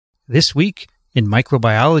This Week in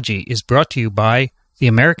Microbiology is brought to you by the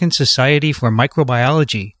American Society for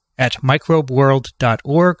Microbiology at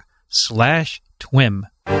microbeworld.org/TWiM.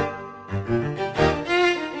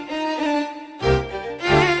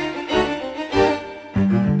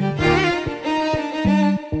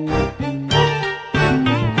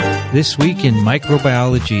 This Week in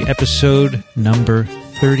Microbiology, episode number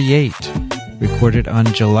 38, recorded on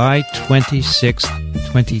July 26,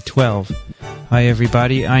 2012. Hi,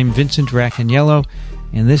 everybody. I'm Vincent Raccaniello,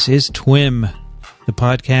 and this is TWiM, the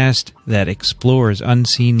podcast that explores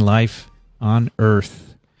unseen life on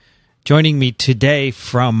Earth. Joining me today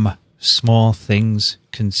from Small Things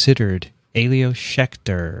Considered, Elio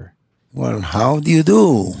Schechter. Well, how do you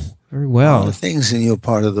do? Very well. All the things in your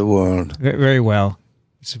part of the world. Very well.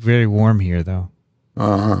 It's very warm here, though.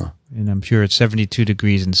 Uh-huh. And I'm sure it's 72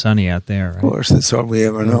 degrees and sunny out there, right? Of course, that's all we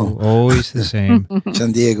ever know. Always the same.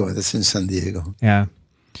 San Diego, that's in San Diego. Yeah.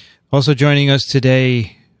 Also joining us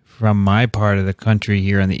today from my part of the country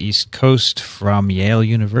here on the East Coast from Yale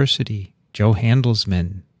University, Joe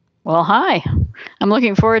Handelsman. Well, hi. I'm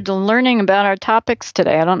looking forward to learning about our topics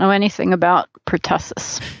today. I don't know anything about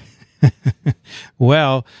pertussis.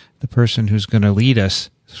 Well, the person who's going to lead us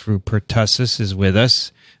through pertussis is with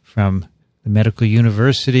us from the Medical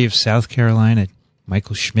University of South Carolina,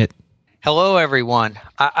 Michael Schmidt. Hello, everyone.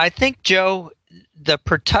 I think, Joe, the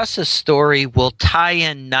pertussis story will tie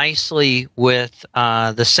in nicely with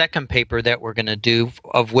the second paper that we're going to do,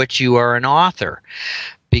 of which you are an author,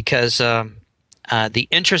 because the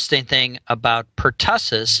interesting thing about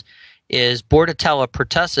pertussis is Bordetella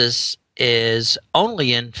pertussis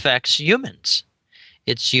only infects humans.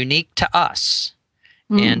 It's unique to us.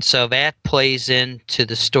 And so that plays into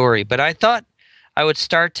the story. But I thought I would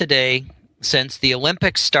start today, since the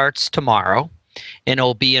Olympics starts tomorrow, and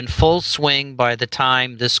it'll be in full swing by the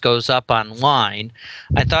time this goes up online.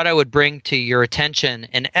 I thought I would bring to your attention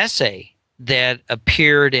an essay that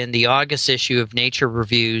appeared in the August issue of Nature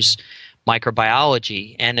Review's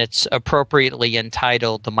Microbiology, and it's appropriately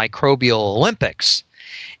entitled The Microbial Olympics.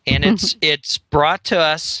 And it's brought to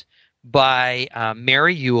us by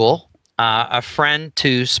Mary Ewell, a friend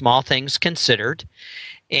to Small Things Considered,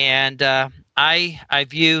 and I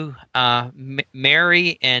view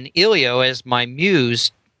Mary and Elio as my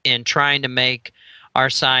muse in trying to make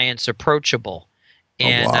our science approachable.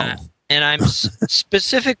 And wow. And I'm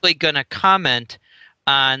specifically going to comment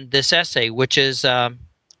on this essay, which is a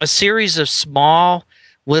series of small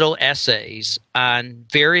little essays on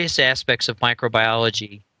various aspects of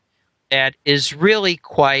microbiology that is really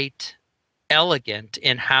quite elegant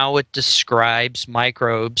in how it describes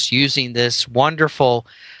microbes using this wonderful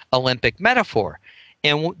Olympic metaphor.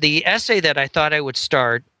 And the essay that I thought I would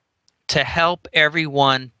start to help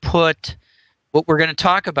everyone put what we're going to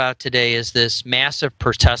talk about today is this massive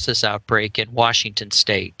pertussis outbreak in Washington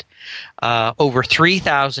State. Over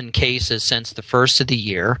 3,000 cases since the first of the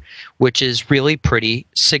year, which is really pretty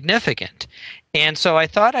significant. And so I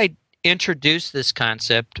thought I'd introduce this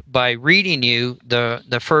concept by reading you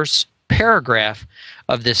the first paragraph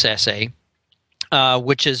of this essay,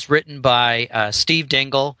 which is written by Steve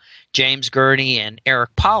Dingle, James Gurney, and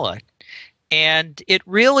Eric Pollack. And it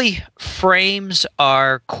really frames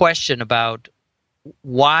our question about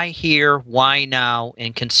why here, why now,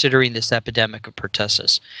 in considering this epidemic of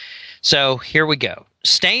pertussis. So here we go.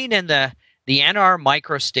 Staying in the NR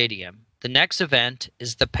microstadium, the next event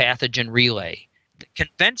is the pathogen relay. The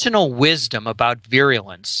conventional wisdom about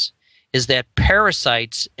virulence is that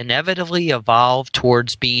parasites inevitably evolve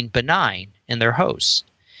towards being benign in their hosts.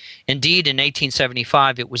 Indeed, in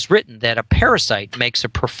 1875, it was written that a parasite makes a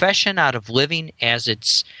profession out of living as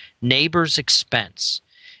its neighbor's expense,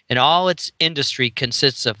 and all its industry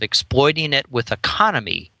consists of exploiting it with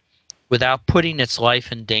economy without putting its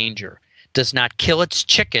life in danger, does not kill its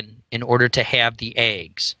chicken in order to have the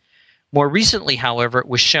eggs. More recently, however, it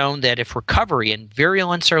was shown that if recovery and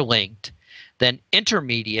virulence are linked, then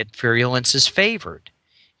intermediate virulence is favored,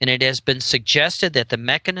 and it has been suggested that the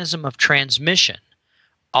mechanism of transmission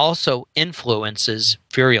also influences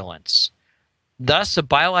virulence. Thus, a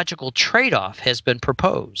biological trade-off has been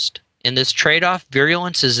proposed. In this trade-off,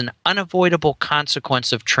 virulence is an unavoidable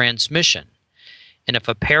consequence of transmission, and if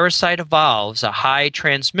a parasite evolves a high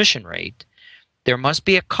transmission rate, there must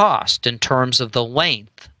be a cost in terms of the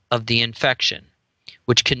length of the infection,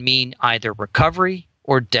 which can mean either recovery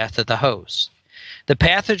or death of the host. The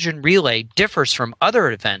pathogen relay differs from other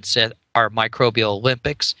events at our microbial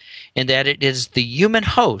Olympics in that it is the human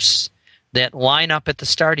hosts that line up at the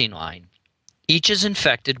starting line. Each is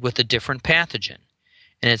infected with a different pathogen,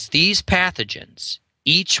 and it's these pathogens,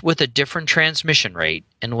 each with a different transmission rate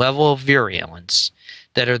and level of virulence,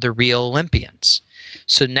 that are the real Olympians.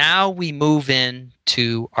 So now we move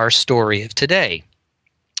into our story of today.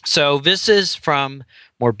 So this is from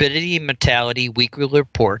Morbidity and Mortality Weekly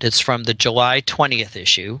Report. It's from the July 20th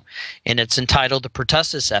issue, and it's entitled The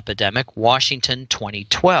Pertussis Epidemic, Washington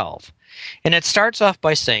 2012. And it starts off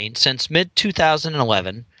by saying, since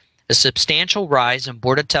mid-2011, a substantial rise in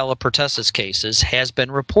Bordetella pertussis cases has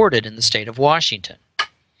been reported in the state of Washington.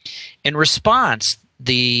 In response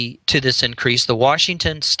to this increase, the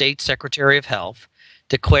Washington State Secretary of Health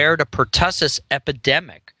declared a pertussis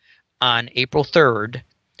epidemic on April 3rd,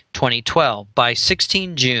 2012. By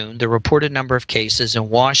 16 June, the reported number of cases in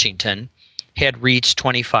Washington had reached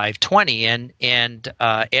 2,520, and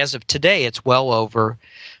as of today, it's well over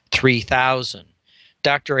 3,000.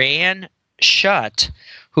 Dr. Ann Schutt,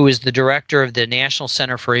 who is the director of the National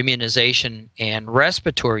Center for Immunization and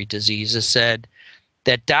Respiratory Diseases, said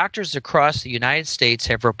that doctors across the United States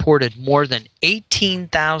have reported more than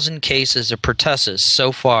 18,000 cases of pertussis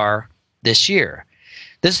so far this year.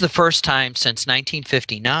 This is the first time since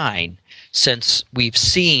 1959 since we've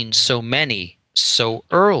seen so many so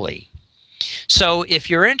early. So if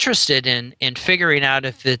you're interested in figuring out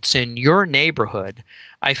if it's in your neighborhood,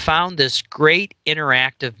 I found this great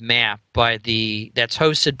interactive map that's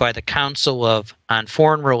hosted by the Council on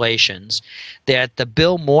Foreign Relations that the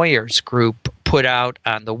Bill Moyers group put out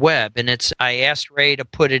on the web. And I asked Ray to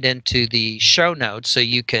put it into the show notes so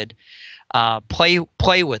you could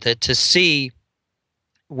play with it to see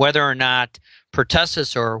whether or not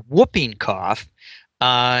pertussis or whooping cough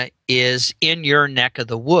is in your neck of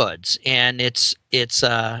the woods. And it's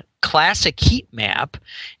a classic heat map,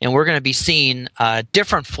 and we're going to be seeing a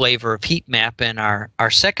different flavor of heat map in our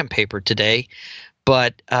second paper today.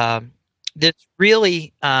 But this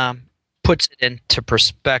really puts it into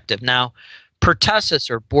perspective. Now, pertussis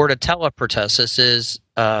or Bordetella pertussis is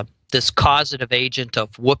this causative agent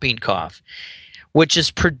of whooping cough, which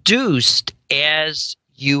is produced as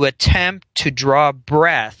you attempt to draw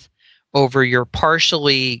breath over your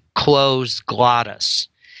partially closed glottis.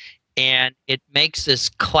 And it makes this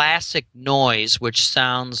classic noise, which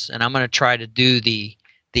sounds, and I'm going to try to do the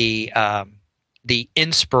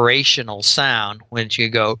inspirational sound when you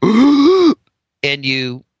go, and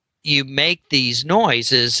you make these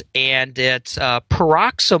noises, and it's a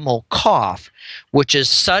paroxysmal cough, which is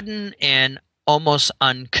sudden and almost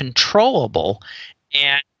uncontrollable.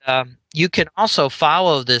 And you can also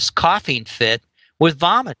follow this coughing fit with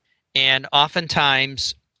vomit. And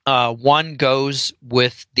oftentimes one goes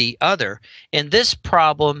with the other. And this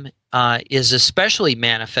problem is especially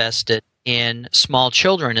manifested in small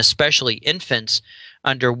children, especially infants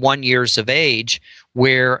under 1 year of age,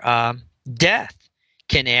 where death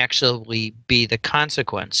can actually be the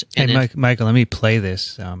consequence. Hey, Michael, let me play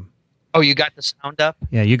this. Oh, you got the sound up?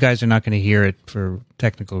 Yeah, you guys are not going to hear it for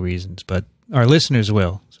technical reasons, but our listeners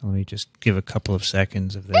will. So let me just give a couple of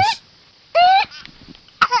seconds of this.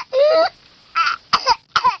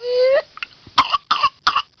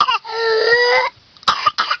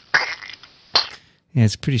 Yeah,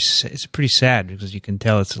 it's pretty sad because you can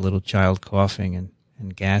tell it's a little child coughing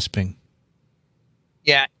and gasping.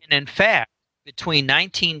 Yeah, and in fact, between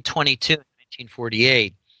 1922 and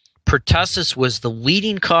 1948, pertussis was the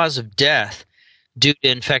leading cause of death due to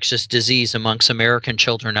infectious disease amongst American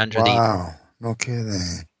children under the... Wow, no kidding.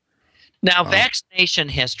 Now, vaccination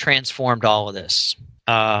has transformed all of this.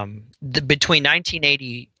 Between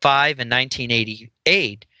 1985 and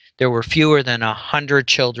 1988, there were fewer than 100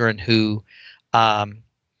 children who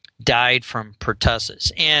died from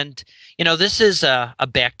pertussis. And, this is a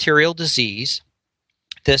bacterial disease.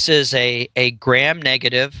 This is a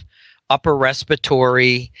gram-negative upper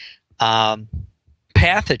respiratory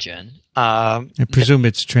pathogen. I presume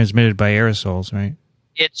it's transmitted by aerosols, right?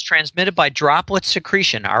 It's transmitted by droplet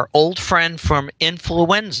secretion, our old friend from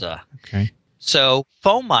influenza. Okay. So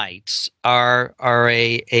fomites are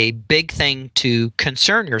a big thing to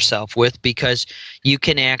concern yourself with because you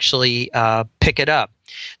can actually pick it up.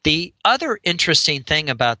 The other interesting thing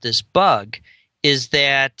about this bug is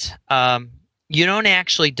that you don't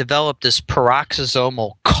actually develop this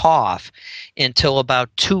paroxysmal cough until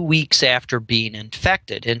about 2 weeks after being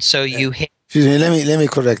infected, and so you. Excuse me. Let me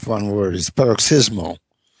correct one word. It's paroxysmal.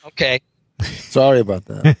 Okay. Sorry about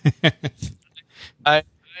that. I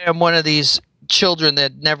am one of these children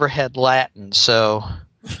that never had Latin, so.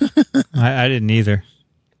 I didn't either.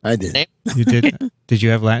 I did. You did? Did you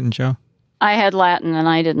have Latin, Joe? I had Latin, and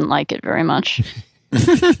I didn't like it very much.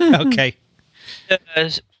 Okay.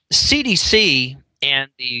 CDC and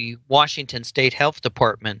the Washington State Health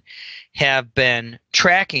Department have been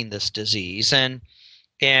tracking this disease, and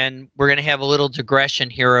and we're going to have a little digression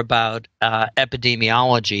here about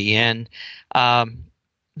epidemiology. And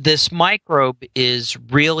this microbe is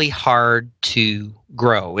really hard to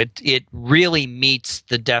grow. It really meets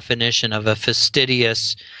the definition of a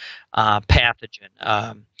fastidious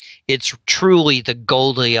pathogen. It's truly the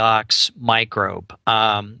Goldilocks microbe.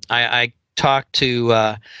 I talked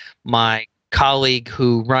to my colleague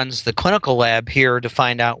who runs the clinical lab here to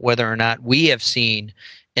find out whether or not we have seen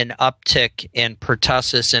an uptick in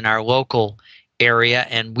pertussis in our local area,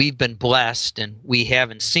 and we've been blessed and we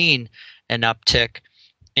haven't seen an uptick.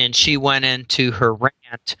 And she went into her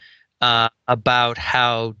rant about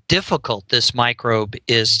how difficult this microbe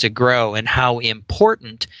is to grow and how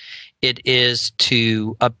important it is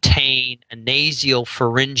to obtain a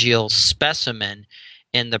nasopharyngeal specimen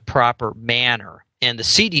in the proper manner. And the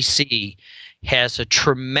CDC has a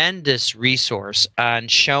tremendous resource on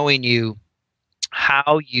showing you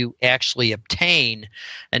how you actually obtain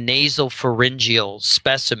a nasopharyngeal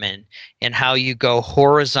specimen and how you go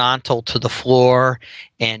horizontal to the floor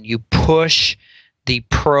and you push the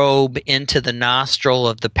probe into the nostril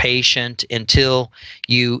of the patient until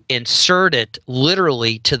you insert it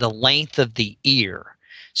literally to the length of the ear.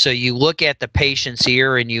 So you look at the patient's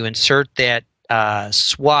ear and you insert that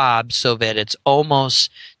swab so that it's almost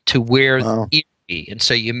to where the ear be. And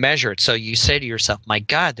so you measure it. So you say to yourself, my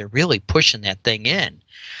God, they're really pushing that thing in.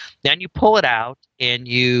 Then you pull it out and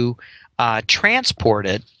you transport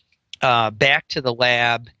it back to the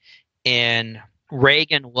lab in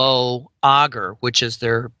Reagan-Low agar, which is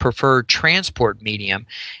their preferred transport medium.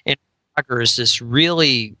 And agar is this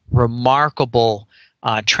really remarkable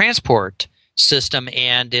transport system,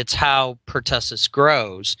 and it's how pertussis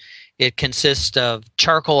grows. It consists of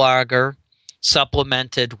charcoal agar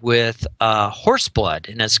supplemented with horse blood,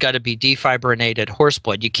 and it's got to be defibrinated horse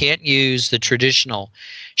blood. You can't use the traditional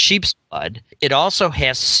sheep's blood. It also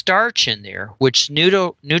has starch in there, which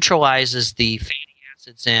neutralizes the fatty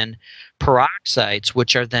acids and peroxides,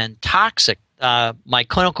 which are then toxic. My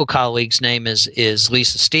clinical colleague's name is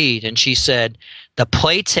Lisa Steed, and she said the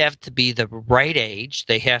plates have to be the right age,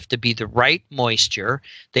 they have to be the right moisture,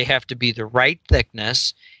 they have to be the right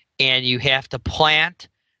thickness, and you have to plant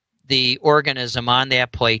the organism on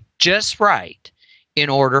that plate just right in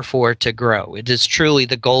order for it to grow. It is truly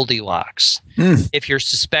the Goldilocks. If you're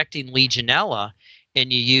suspecting Legionella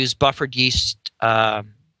and you use buffered yeast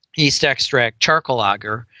extract charcoal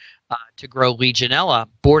agar to grow Legionella,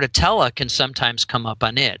 Bordetella can sometimes come up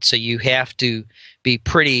on it. So you have to be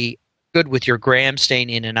pretty good with your gram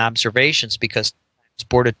staining and observations, because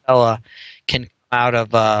Bordetella can come out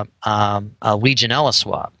of a Legionella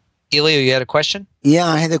swab. Elio, you had a question? Yeah,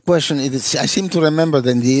 I had a question. I seem to remember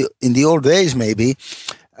that in the old days, maybe,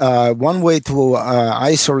 one way to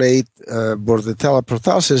isolate Bordetella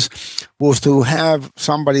pertussis was to have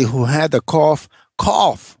somebody who had a cough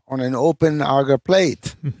on an open agar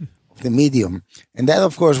plate of the medium. And that,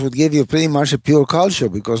 of course, would give you pretty much a pure culture,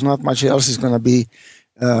 because not much else is going to be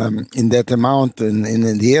in that amount in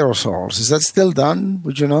the aerosols. Is that still done?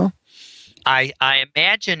 Would you know? I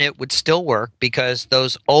imagine it would still work, because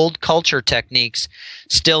those old culture techniques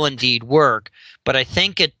still indeed work. But I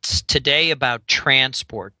think it's today about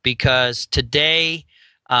transport, because today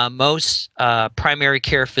most primary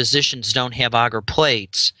care physicians don't have agar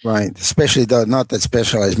plates. Right, especially not that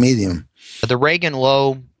specialized medium. The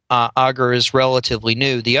Reagan-Low agar is relatively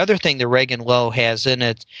new. The other thing the Reagan-Low has in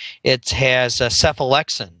it, it has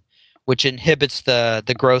cephalexin, which inhibits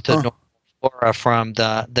the growth of normal flora from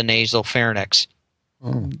the nasal pharynx.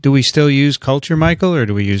 Do we still use culture, Michael, or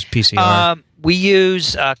do we use PCR? We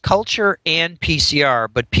use culture and PCR,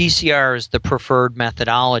 but PCR is the preferred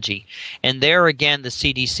methodology. And there again, the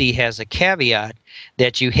CDC has a caveat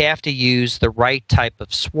that you have to use the right type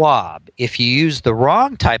of swab. If you use the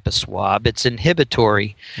wrong type of swab, it's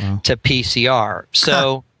inhibitory to PCR.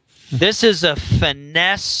 So this is a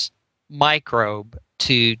finesse microbe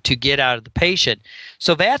to get out of the patient.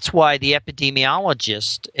 So that's why the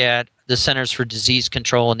epidemiologist at the Centers for Disease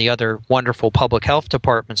Control and the other wonderful public health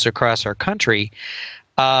departments across our country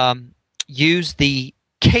use the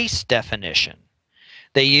case definition.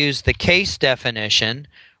 They use the case definition,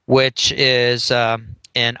 which is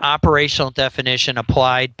an operational definition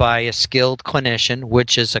applied by a skilled clinician,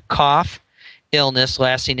 which is a cough illness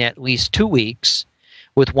lasting at least 2 weeks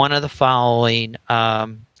with one of the following.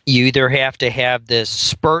 You either have to have this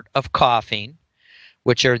spurt of coughing,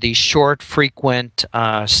 which are these short, frequent,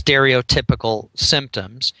 stereotypical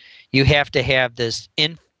symptoms. You have to have this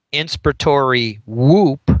inspiratory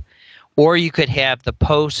whoop, or you could have the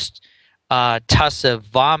post-tussive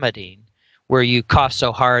vomiting, where you cough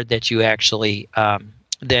so hard that you actually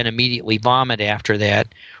then immediately vomit after that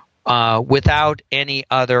without any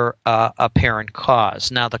other apparent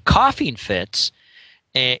cause. Now, the coughing fits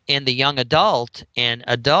in the young adult and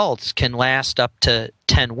adults can last up to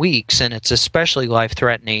 10 weeks, and it's especially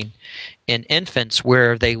life-threatening in infants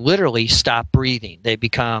where they literally stop breathing. They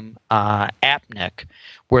become apneic,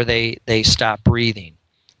 where they stop breathing.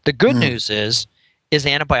 The good news is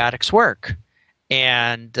antibiotics work.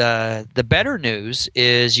 And the better news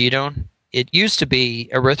is it used to be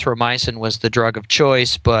erythromycin was the drug of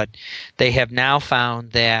choice, but they have now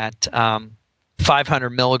found that 500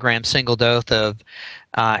 milligram single dose of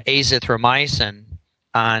azithromycin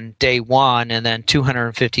on day 1 and then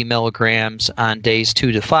 250 milligrams on days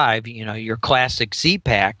 2 to 5, your classic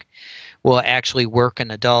Z-Pack, will actually work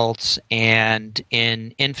in adults, and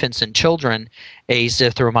in infants and children,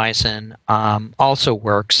 azithromycin also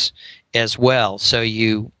works as well. So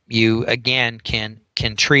you again can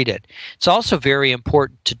treat it. It's also very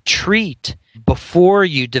important to treat before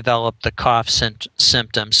you develop the cough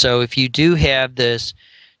symptoms. So if you do have this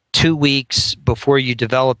 2 weeks before you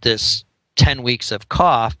develop this 10 weeks of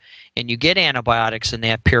cough, and you get antibiotics in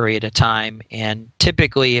that period of time, and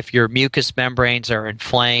typically if your mucous membranes are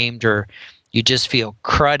inflamed or you just feel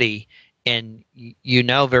cruddy and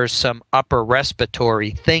there's some upper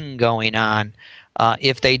respiratory thing going on,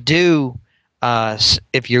 if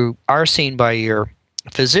you are seen by your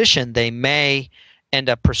physician, they may end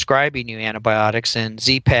up prescribing you antibiotics, and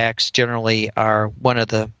Z-Paks generally are one of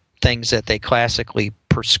the things that they classically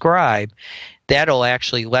prescribe. That'll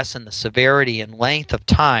actually lessen the severity and length of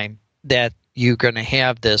time that you're going to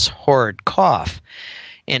have this horrid cough.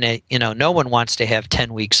 And no one wants to have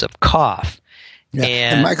 10 weeks of cough. Yeah.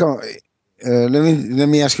 And Michael, let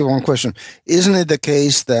me ask you one question. Isn't it the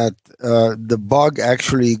case that the bug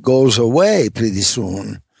actually goes away pretty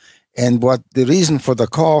soon? And what the reason for the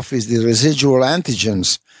cough is the residual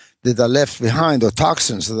antigens that are left behind, or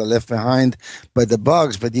toxins that are left behind by the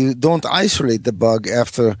bugs, but you don't isolate the bug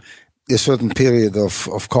after a certain period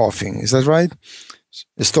of coughing. Is that right?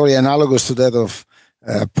 A story analogous to that of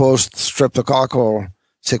post-streptococcal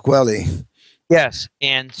sequelae. Yes,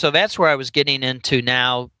 and so that's where I was getting into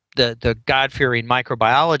now. The God-fearing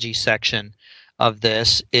microbiology section of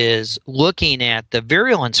this is looking at the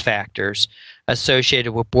virulence factors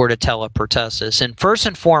associated with Bordetella pertussis. And first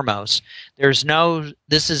and foremost, this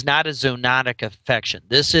is not a zoonotic infection.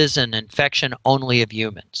 This is an infection only of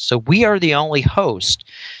humans. So we are the only host.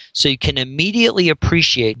 So you can immediately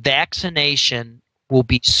appreciate vaccination will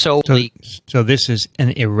be solely... So this is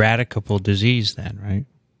an eradicable disease then, right?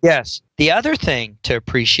 Yes. The other thing to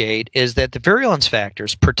appreciate is that the virulence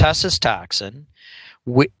factors, pertussis toxin,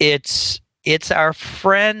 it's our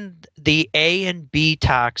friend, the A and B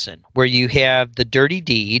toxin, where you have the dirty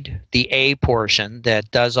deed, the A portion that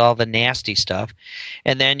does all the nasty stuff,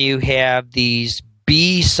 and then you have these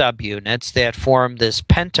B subunits that form this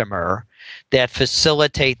pentamer that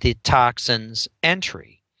facilitate the toxin's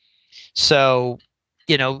entry. So,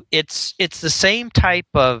 it's the same type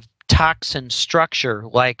of toxin structure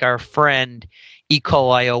like our friend E.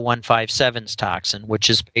 coli 0157's toxin, which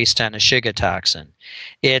is based on a Shiga toxin.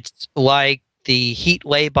 It's like the heat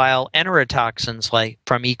labile enterotoxins like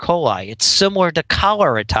from E. coli. It's similar to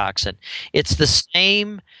cholera toxin. It's the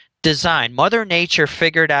same design. Mother Nature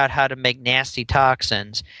figured out how to make nasty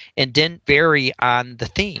toxins and didn't vary on the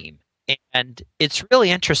theme. And it's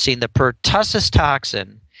really interesting. The pertussis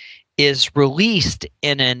toxin is released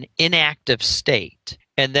in an inactive state.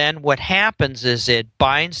 And then what happens is it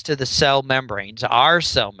binds to the cell membranes, our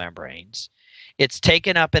cell membranes. It's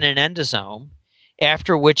taken up in an endosome,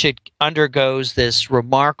 after which it undergoes this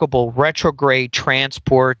remarkable retrograde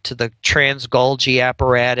transport to the Trans-Golgi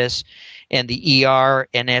apparatus and the ER.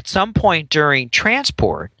 And at some point during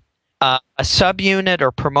transport, a subunit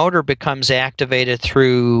or promoter becomes activated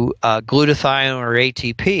through glutathione or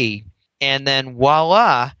ATP. And then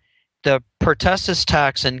voila, the pertussis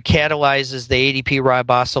toxin catalyzes the ADP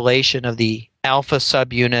ribosylation of the alpha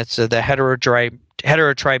subunits of the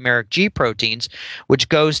heterotrimeric G proteins, which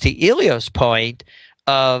goes to Elio's point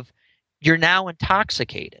of you're now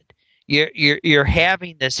intoxicated. You're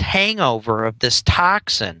having this hangover of this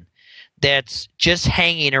toxin that's just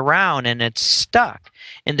hanging around and it's stuck.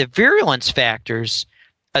 And the virulence factors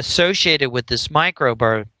associated with this microbe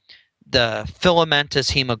are the filamentous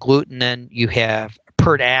hemagglutinin, you have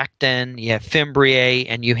pertactin, you have Fimbriae,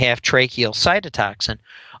 and you have tracheal cytotoxin,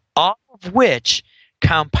 all of which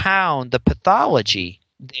compound the pathology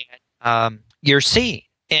that you're seeing.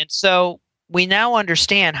 And so we now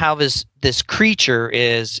understand how this creature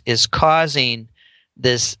is causing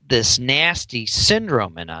this nasty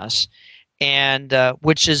syndrome in us, and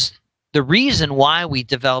which is the reason why we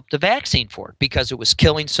developed a vaccine for it, because it was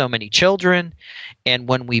killing so many children. And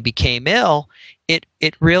when we became ill, it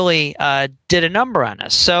really did a number on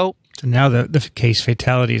us. So now the case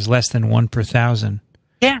fatality is less than 1 per 1,000.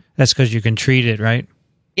 Yeah. That's because you can treat it, right?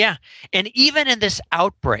 Yeah. And even in this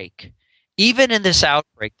outbreak,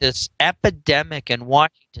 this epidemic in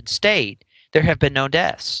Washington State, there have been no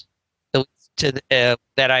deaths, at least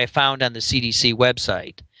that I found on the CDC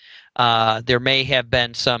website. There may have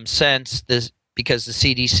been some sense because the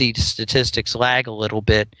CDC statistics lag a little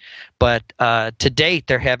bit, but to date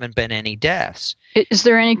there haven't been any deaths. Is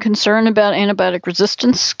there any concern about antibiotic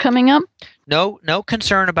resistance coming up? No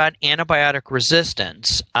concern about antibiotic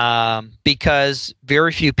resistance because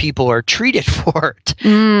very few people are treated for it.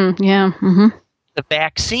 Yeah. Mm-hmm. The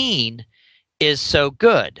vaccine is so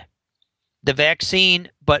good. The vaccine,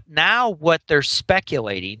 but now what they're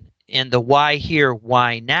speculating, and the why here,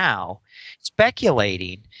 why now,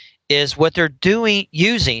 speculating is what they're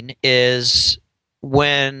using is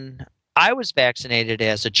when I was vaccinated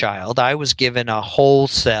as a child, I was given a whole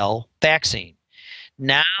cell vaccine.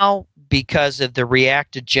 Now, because of the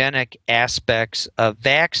reactogenic aspects of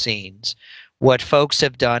vaccines, what folks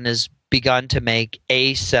have done is begun to make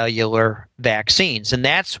acellular vaccines, and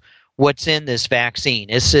that's what's in this vaccine.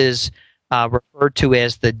 This is referred to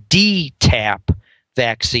as the DTaP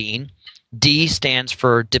vaccine. D stands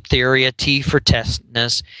for diphtheria, T for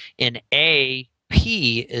tetanus, and AP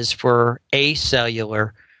is for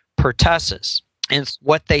acellular pertussis. And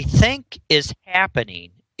what they think is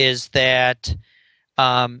happening is that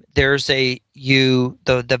there's the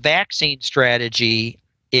vaccine strategy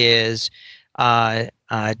is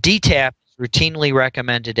DTaP is routinely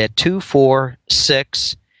recommended at 2, 4,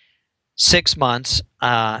 6 months,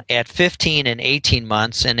 at 15 and 18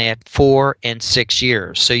 months, and at 4 and 6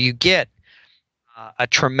 years. So you get a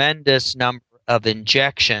tremendous number of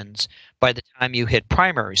injections by the time you hit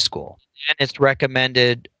primary school. And it's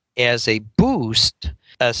recommended as a boost,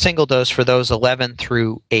 a single dose for those 11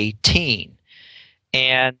 through 18.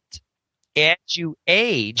 And as you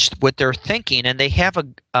age, what they're thinking, and they have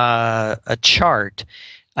a chart,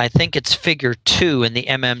 I think it's figure 2 in the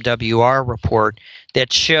MMWR report,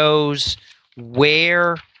 that shows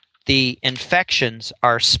where the infections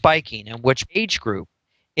are spiking and which age group.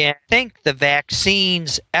 And I think the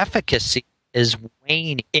vaccine's efficacy is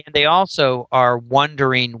waning. And they also are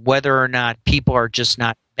wondering whether or not people are just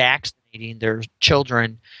not vaccinating their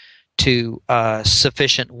children to a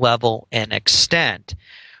sufficient level and extent.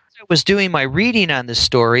 As I was doing my reading on this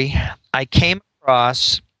story, I came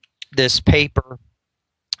across this paper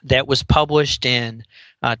that was published in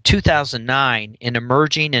 2009 in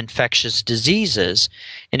Emerging Infectious Diseases,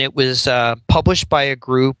 and it was published by a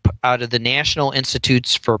group out of the National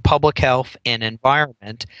Institutes for Public Health and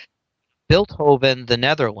Environment, Bilthoven, the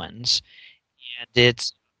Netherlands, and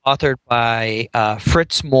it's authored by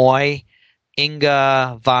Fritz Moy,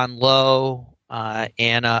 Inga van Loo,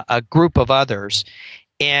 and a group of others.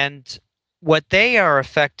 And what they are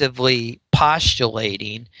effectively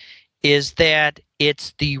postulating is that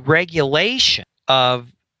it's the regulation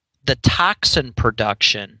of the toxin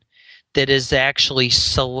production that is actually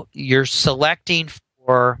you're selecting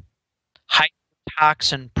for high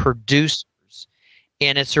toxin producers.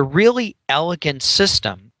 And it's a really elegant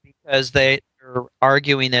system because they are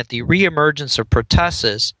arguing that the reemergence of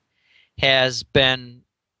pertussis has been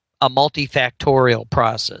a multifactorial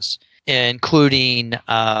process, including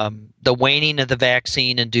the waning of the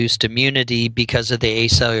vaccine-induced immunity because of the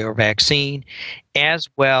acellular vaccine, as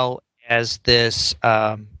well as this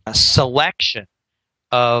selection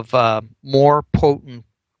of more potent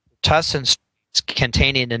pertussin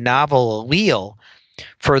containing a novel allele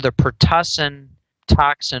for the pertussin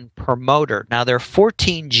toxin promoter. Now, there are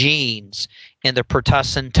 14 genes in the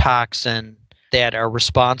pertussin toxin that are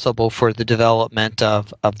responsible for the development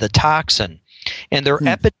of the toxin. And their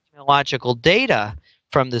epidemiological data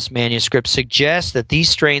from this manuscript suggests that these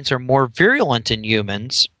strains are more virulent in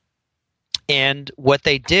humans. And what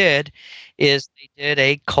they did is they did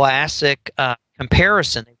a classic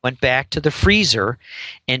comparison. They went back to the freezer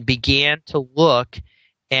and began to look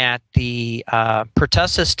at the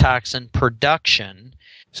pertussis toxin production.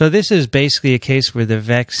 So this is basically a case where the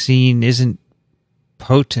vaccine isn't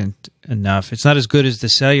potent enough. It's not as good as the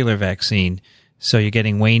cellular vaccine, so you're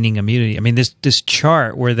getting waning immunity. I mean, this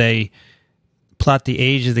chart where they plot the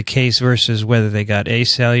age of the case versus whether they got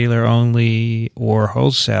acellular only or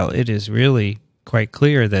whole cell, it is really quite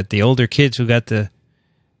clear that the older kids who got the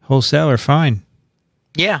whole cell are fine.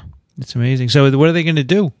 Yeah. It's amazing. So what are they going to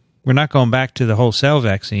do? We're not going back to the whole cell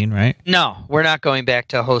vaccine, right? No, we're not going back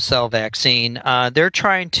to a whole cell vaccine. They're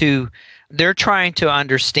trying to they're trying to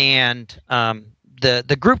understand.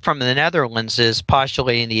 The group from the Netherlands is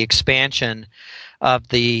postulating the expansion of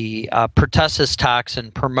the pertussis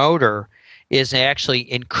toxin promoter is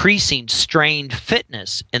actually increasing strained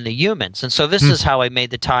fitness in the humans. And so this is how I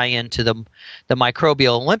made the tie-in to the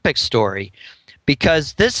microbial Olympics story,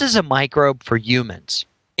 because this is a microbe for humans.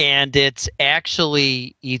 And it's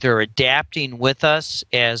actually either adapting with us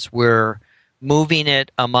as we're moving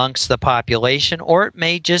it amongst the population, or it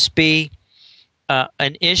may just be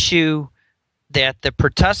an issue that the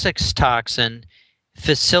pertussis toxin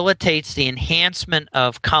facilitates the enhancement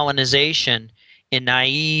of colonization in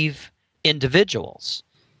naive individuals.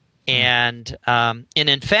 And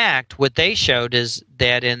in fact, what they showed is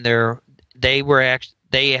that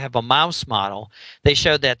they have a mouse model. They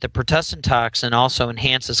showed that the pertussis toxin also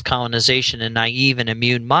enhances colonization in naive and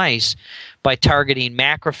immune mice by targeting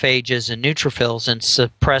macrophages and neutrophils and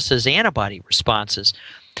suppresses antibody responses.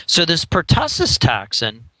 So this pertussis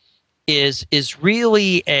toxin is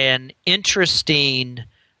really an interesting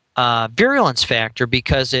virulence factor,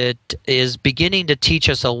 because it is beginning to teach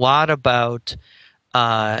us a lot about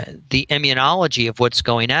the immunology of what's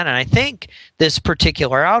going on. And I think this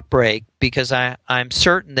particular outbreak, because I'm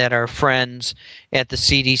certain that our friends at the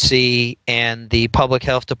CDC and the Public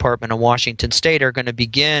Health Department of Washington State are going to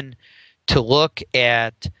begin to look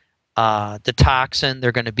at the toxin.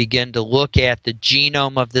 They're going to begin to look at the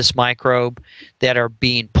genome of this microbe that are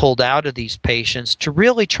being pulled out of these patients to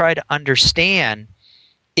really try to understand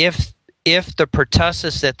if the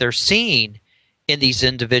pertussis that they're seeing in these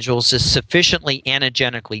individuals is sufficiently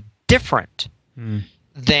antigenically different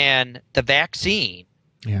than the vaccine.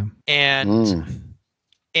 Yeah. And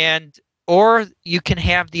or you can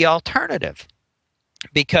have the alternative,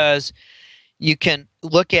 because you can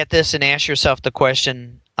look at this and ask yourself the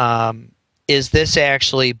question, is this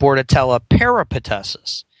actually Bordetella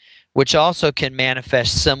peripertussis, which also can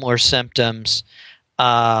manifest similar symptoms,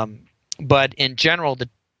 but in general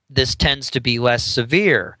this tends to be less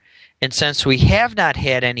severe. And since we have not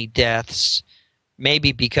had any deaths,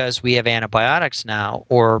 maybe because we have antibiotics now,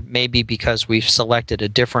 or maybe because we've selected a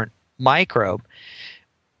different microbe,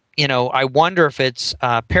 I wonder if it's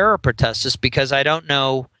peripertussis, because I don't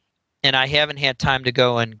know, and I haven't had time to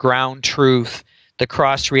go and ground truth the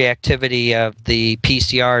cross-reactivity of the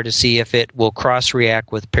PCR to see if it will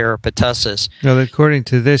cross-react with peripertussis. Well, according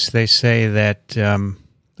to this, they say that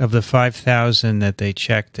of the 5,000 that they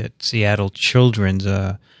checked at Seattle Children's,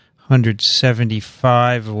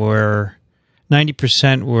 175 were,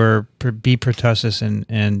 90% were B pertussis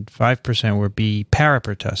and 5% were B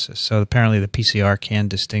parapertussis. So apparently the PCR can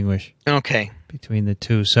distinguish between the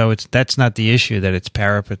two. So that's not the issue, that it's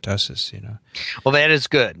parapertussis, Well, that is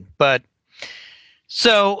good. But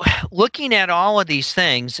so looking at all of these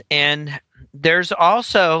things, and there's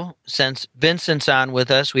also, since Vincent's on with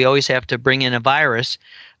us, we always have to bring in a virus.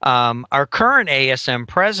 Our current ASM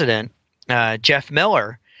president, Jeff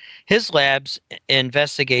Miller, his labs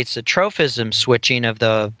investigates the trophism switching of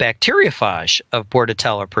the bacteriophage of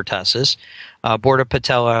Bordetella pertussis,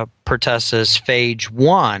 Bordetella pertussis phage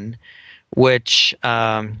 1, which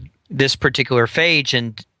this particular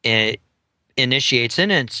phage initiates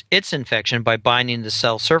its infection by binding the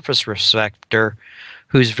cell surface receptor,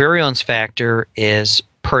 whose virulence factor is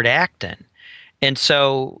perdactin. And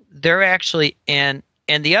so they're actually, and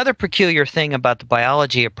the other peculiar thing about the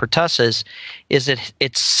biology of pertussis is that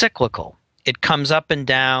it's cyclical. It comes up and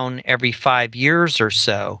down every 5 years or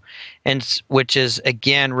so, and which is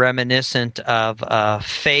again reminiscent of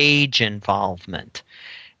phage involvement.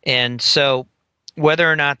 And so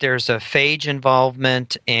whether or not there's a phage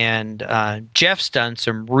involvement, and Jeff's done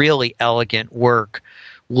some really elegant work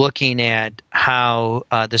looking at how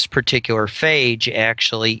this particular phage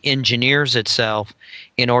actually engineers itself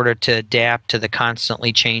in order to adapt to the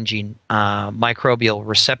constantly changing microbial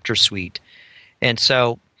receptor suite. And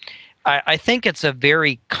so I think it's a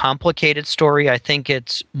very complicated story. I think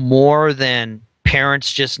it's more than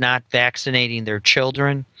parents just not vaccinating their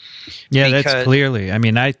children. Yeah, that's clearly. I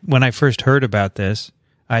mean, when I first heard about this,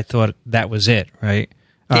 I thought that was it, right?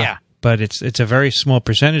 Yeah. But it's a very small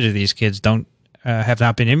percentage of these kids have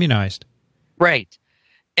not been immunized. Right.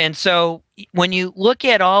 And so when you look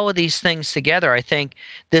at all of these things together, I think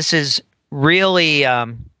this is really a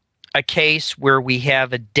case where we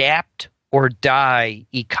have adapt or die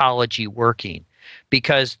ecology working,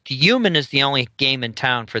 because the human is the only game in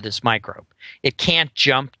town for this microbe. It can't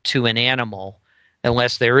jump to an animal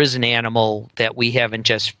unless there is an animal that we haven't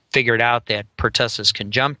just figured out that pertussis can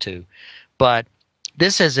jump to. But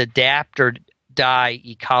this has adapt or die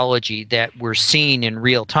ecology that we're seeing in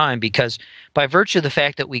real time, because by virtue of the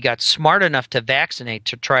fact that we got smart enough to vaccinate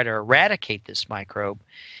to try to eradicate this microbe,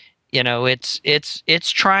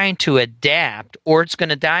 it's trying to adapt, or it's going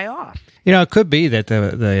to die off. It could be that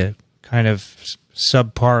the kind of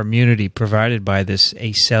subpar immunity provided by this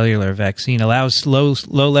acellular vaccine allows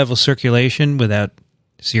low level circulation without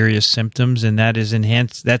serious symptoms, and that is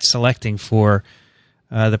enhanced. That's selecting for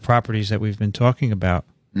the properties that we've been talking about.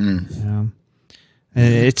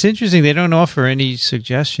 It's interesting. They don't offer any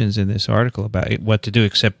suggestions in this article about what to do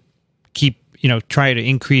except try to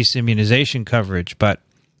increase immunization coverage. But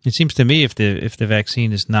it seems to me if the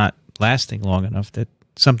vaccine is not lasting long enough, that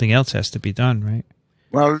something else has to be done, right?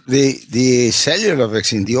 Well, the cellular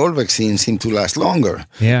vaccine, the old vaccine, seemed to last longer.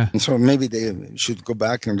 Yeah. And so maybe they should go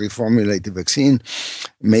back and reformulate the vaccine,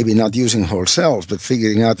 maybe not using whole cells, but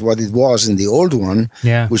figuring out what it was in the old one,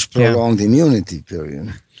 which prolonged the immunity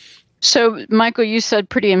period. So, Michael, you said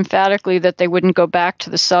pretty emphatically that they wouldn't go back to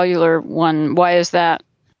the cellular one. Why is that?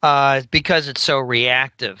 Because it's so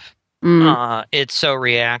reactive. It's so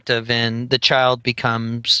reactive, and the child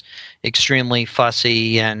becomes extremely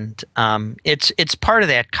fussy, and it's part of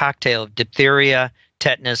that cocktail of diphtheria,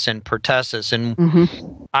 tetanus, and pertussis.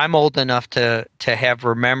 And I'm old enough to have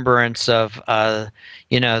remembrance of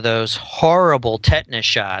those horrible tetanus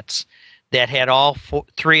shots that had all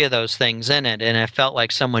three of those things in it, and it felt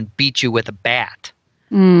like someone beat you with a bat.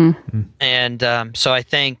 And so I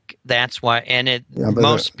think that's why. And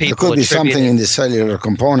most people there could be something in the cellular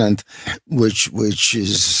component which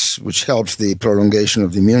helps the prolongation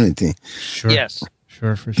of the immunity. Sure. Yes.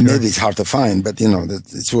 Sure, for sure. Maybe it's hard to find, but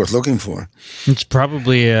it's worth looking for. It's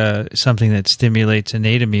probably something that stimulates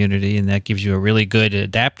innate immunity, and that gives you a really good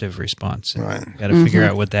adaptive response. Right. Got to figure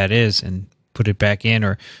out what that is and put it back in,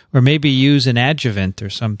 or maybe use an adjuvant or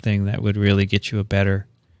something that would really get you a better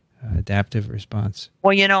adaptive response.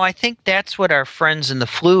 Well, I think that's what our friends in the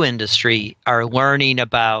flu industry are learning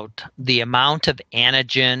about, the amount of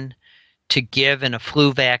antigen to give in a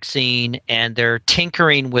flu vaccine, and they're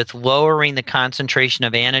tinkering with lowering the concentration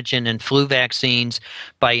of antigen in flu vaccines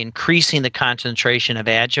by increasing the concentration of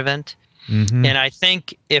adjuvant. And I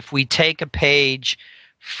think if we take a page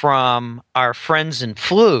from our friends in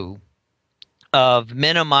flu of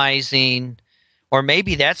minimizing, or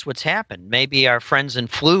maybe that's what's happened. Maybe our friends in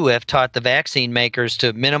flu have taught the vaccine makers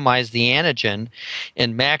to minimize the antigen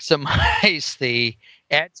and maximize the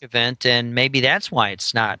adjuvant, and maybe that's why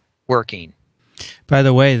it's not working. By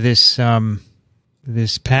the way, this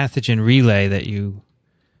pathogen relay that you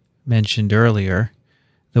mentioned earlier,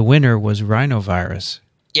 the winner was rhinovirus.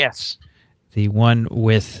 Yes. The one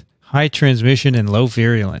with high transmission and low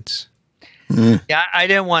virulence. Yeah, I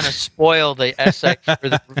didn't want to spoil the essay for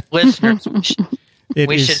the listeners.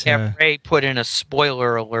 We should have Ray put in a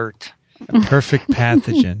spoiler alert. A perfect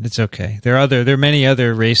pathogen. It's okay. There are many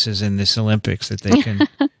other races in this Olympics that they can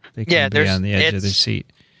be on the edge of their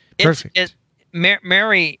seat. Perfect.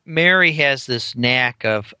 Mary has this knack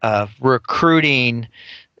of recruiting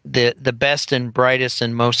the best and brightest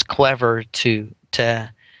and most clever to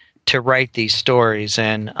write these stories,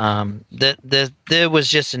 and that was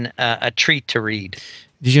just a treat to read.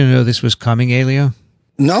 Did you know this was coming, Elio?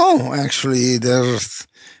 No, actually,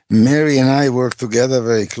 Mary and I work together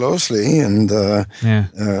very closely, and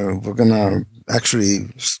we're going to actually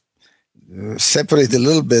separate a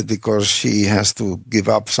little bit because she has to give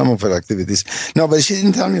up some of her activities. No, but she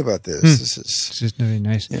didn't tell me about this. This is very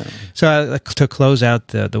nice. Yeah. So to close out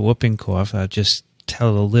the whooping cough, I'll just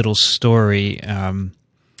tell a little story.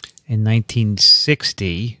 In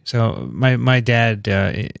 1960, so my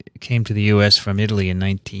dad came to the U.S. from Italy in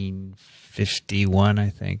 1951, I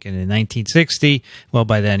think. And in 1960, well,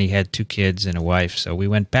 by then he had 2 kids and a wife. So we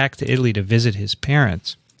went back to Italy to visit his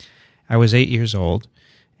parents. I was 8 years old,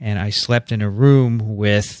 and I slept in a room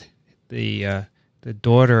with the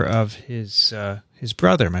daughter of his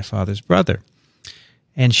brother, my father's brother.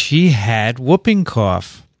 And she had whooping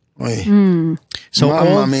cough. So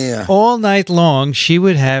all night long, she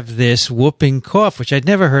would have this whooping cough, which I'd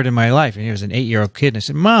never heard in my life. And he was an 8-year-old kid. And I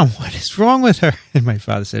said, "Mom, what is wrong with her?" And my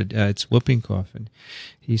father said, "It's whooping cough." And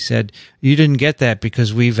he said, "You didn't get that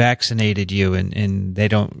because we vaccinated you, and they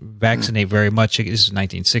don't vaccinate very much." This is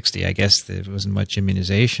 1960. I guess there wasn't much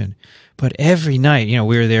immunization. But every night,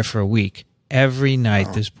 we were there for a week. Every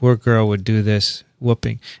night, this poor girl would do this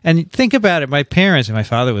whooping. And think about it. My parents, and my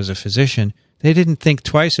father was a physician, they didn't think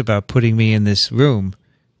twice about putting me in this room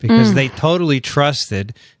because they totally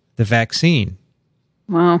trusted the vaccine.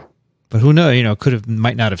 Wow. But who knows,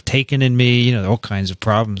 might not have taken in me, all kinds of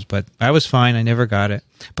problems. But I was fine. I never got it.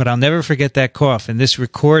 But I'll never forget that cough. And this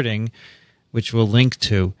recording, which we'll link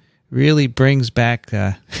to, really brings back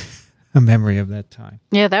a memory of that time.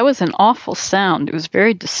 Yeah, that was an awful sound. It was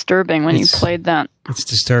very disturbing when you played that. It's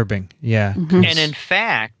disturbing, yeah. Mm-hmm. And in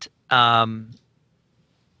fact, the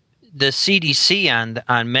CDC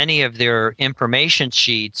on many of their information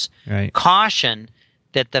sheets caution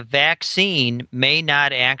that the vaccine may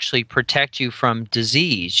not actually protect you from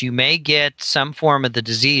disease. You may get some form of the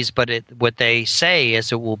disease, but what they say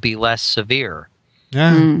is it will be less severe.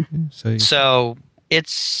 So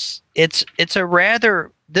it's a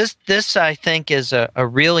rather this I think is a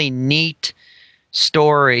really neat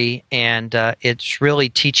story, and it's really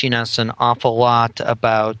teaching us an awful lot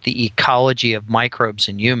about the ecology of microbes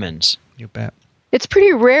in humans. You bet. It's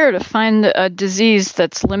pretty rare to find a disease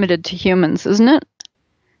that's limited to humans, isn't it?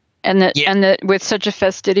 And that with such a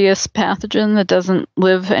fastidious pathogen that doesn't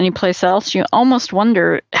live anyplace else, you almost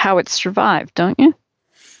wonder how it survived, don't you?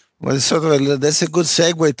 Well, that's a good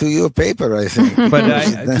segue to your paper, I think.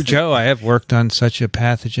 But Joe, I have worked on such a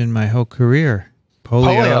pathogen my whole career.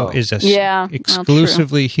 Polio is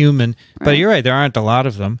exclusively human. Right. But you're right, there aren't a lot lot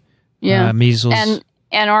of measles.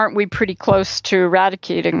 And aren't we pretty close to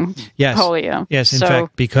eradicating polio? Yes, in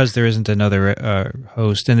fact, because there isn't another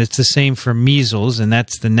host. And it's the same for measles, and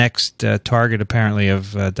that's the next target, apparently,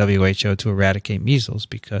 of WHO to eradicate measles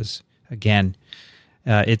because, again,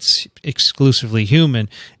 it's exclusively human.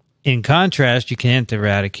 In contrast, you can't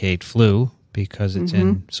eradicate flu because it's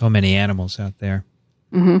in so many animals out there.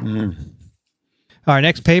 Our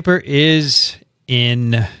next paper is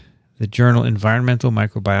in the journal Environmental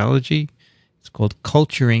Microbiology. It's called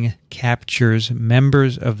Culturing Captures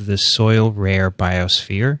Members of the Soil Rare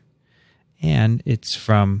Biosphere, and it's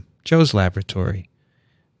from Joe's laboratory.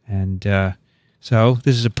 And so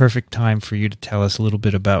this is a perfect time for you to tell us a little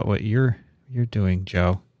bit about what you're doing,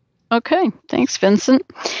 Joe. Okay, thanks, Vincent.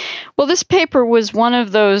 Well, this paper was one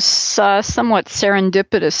of those somewhat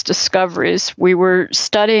serendipitous discoveries. We were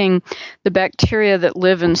studying the bacteria that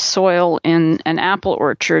live in soil in an apple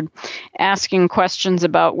orchard, asking questions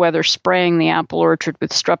about whether spraying the apple orchard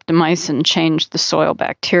with streptomycin changed the soil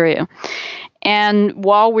bacteria. And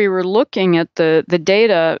while we were looking at the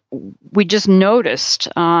data, we just noticed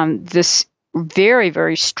this very,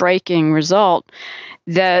 very striking result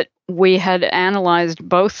that we had analyzed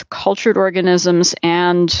both cultured organisms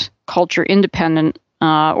and culture-independent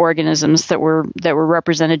organisms that were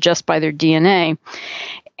represented just by their DNA.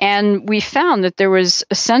 And we found that there was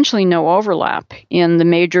essentially no overlap in the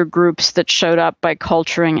major groups that showed up by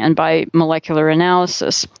culturing and by molecular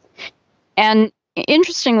analysis. And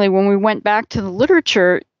interestingly, when we went back to the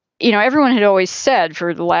literature, everyone had always said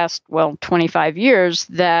for the last, 25 years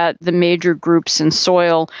that the major groups in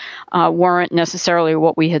soil weren't necessarily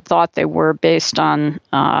what we had thought they were based on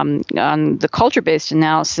the culture-based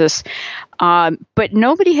analysis. But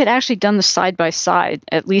nobody had actually done the side-by-side,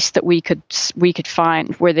 at least that we could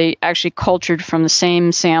find, where they actually cultured from the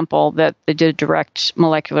same sample that they did direct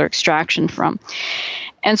molecular extraction from.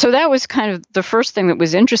 And so that was kind of the first thing that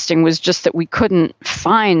was interesting, was just that we couldn't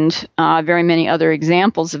find very many other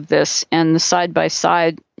examples of this, and the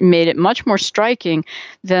side-by-side made it much more striking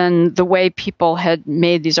than the way people had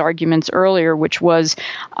made these arguments earlier, which was,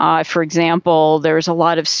 for example, there's a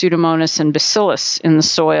lot of Pseudomonas and Bacillus in the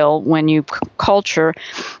soil when you culture,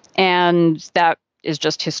 and that is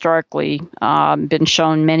just historically been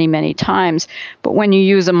shown many, many times. But when you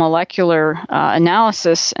use a molecular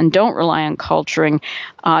analysis and don't rely on culturing,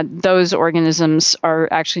 those organisms are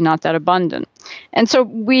actually not that abundant. And so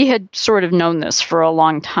we had sort of known this for a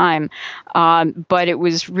long time, but it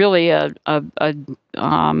was really a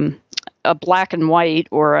black and white,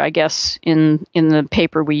 or I guess in the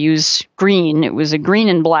paper we use green. It was a green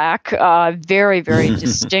and black, very, very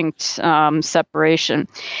distinct separation.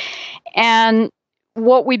 And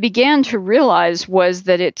what we began to realize was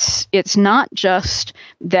that it's not just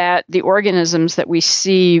that the organisms that we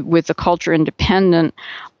see with the culture independent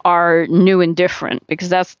are new and different, because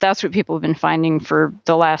that's what people have been finding for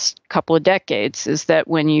the last couple of decades, is that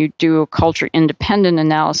when you do a culture independent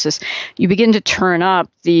analysis, you begin to turn up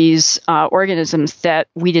these organisms that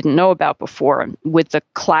we didn't know about before, with the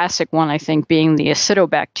classic one, I think, being the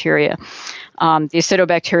acidobacteria. The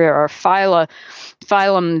acidobacteria are a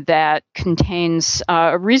phylum that contains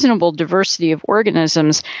a reasonable diversity of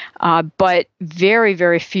organisms, but very,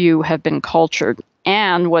 very few have been cultured.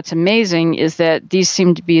 And what's amazing is that these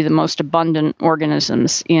seem to be the most abundant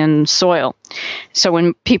organisms in soil. So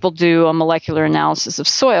when people do a molecular analysis of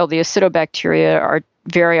soil, the acidobacteria are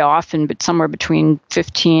very often, but somewhere between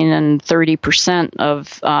 15 and 30%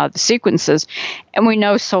 of the sequences. And we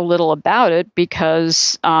know so little about it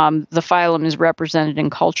because the phylum is represented in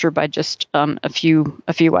culture by just a few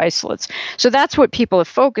isolates. So that's what people have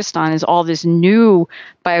focused on, is all this new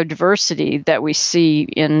biodiversity that we see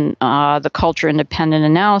in the culture-independent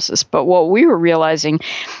analysis. But what we were realizing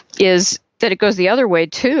is that it goes the other way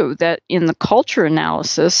too, that in the culture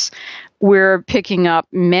analysis, we're picking up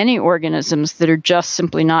many organisms that are just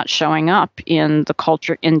simply not showing up in the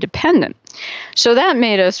culture independent. So that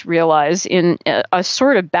made us realize, in a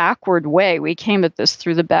sort of backward way, we came at this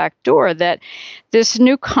through the back door, that this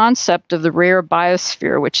new concept of the rare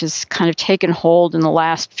biosphere, which has kind of taken hold in the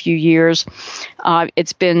last few years,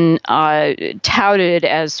 it's been touted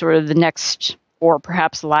as sort of the next, or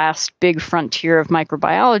perhaps last, big frontier of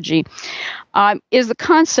microbiology, is the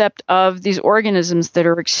concept of these organisms that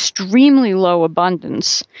are extremely low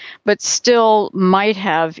abundance, but still might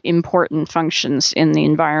have important functions in the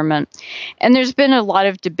environment. And there's been a lot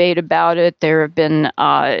of debate about it. There have been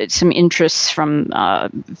some interests from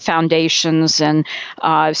foundations and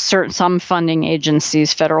some funding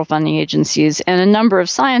agencies, federal funding agencies, and a number of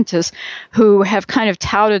scientists who have kind of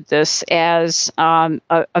touted this as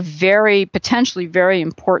a very, potentially very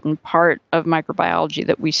important part of microbiology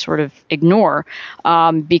that we sort of ignore.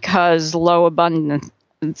 Because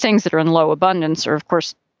things that are in low abundance are, of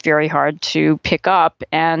course, very hard to pick up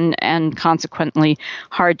and consequently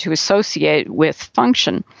hard to associate with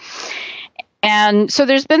function. And so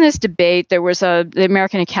there's been this debate. There was the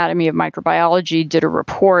American Academy of Microbiology did a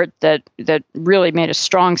report that really made a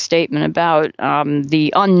strong statement about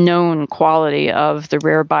the unknown quality of the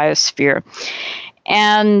rare biosphere.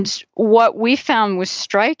 And what we found was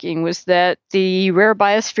striking was that the rare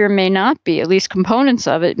biosphere may not be, at least components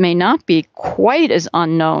of it, may not be quite as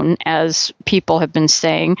unknown as people have been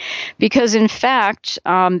saying, because in fact,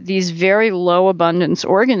 these very low abundance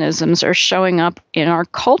organisms are showing up in our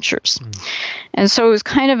cultures. And so it was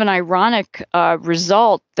kind of an ironic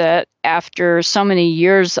result that after so many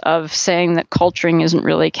years of saying that culturing isn't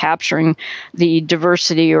really capturing the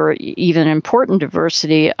diversity or even important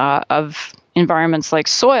diversity of environments like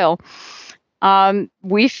soil,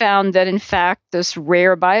 we found that in fact this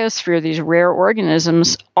rare biosphere, these rare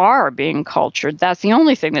organisms, are being cultured. That's the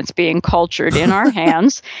only thing that's being cultured in our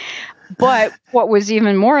hands. But what was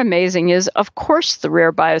even more amazing is, of course, the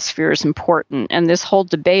rare biosphere is important. And this whole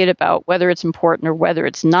debate about whether it's important or whether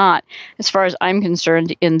it's not, as far as I'm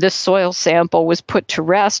concerned, in this soil sample was put to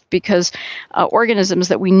rest because organisms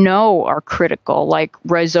that we know are critical, like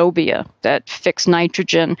rhizobia that fix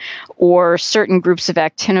nitrogen, or certain groups of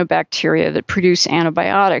actinobacteria that produce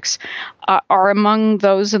antibiotics, are among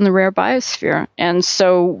those in the rare biosphere. And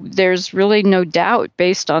so there's really no doubt,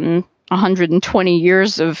 based on 120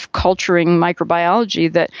 years of culturing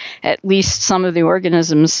microbiology, that at least some of the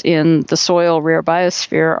organisms in the soil rare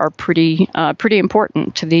biosphere are pretty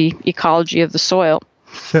important to the ecology of the soil.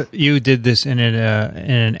 So you did this in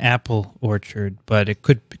an apple orchard, but it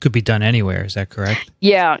could be done anywhere. Is that correct?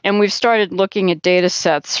 Yeah, and we've started looking at data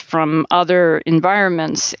sets from other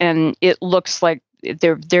environments, and it looks like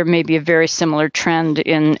there may be a very similar trend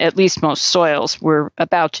in at least most soils. We're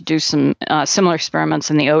about to do some similar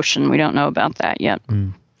experiments in the ocean. We don't know about that yet.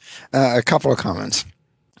 A couple of comments.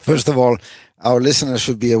 First of all, our listeners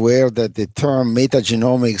should be aware that the term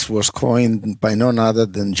metagenomics was coined by none other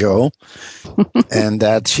than Jo, and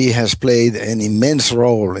that she has played an immense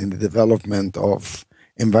role in the development of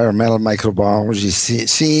environmental microbiology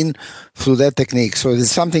seen through that technique. So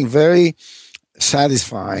it's something very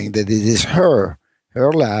satisfying that it is her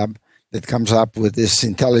lab that comes up with this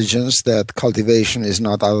intelligence that cultivation is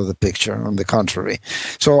not out of the picture. On the contrary,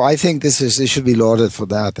 so I think they should be lauded for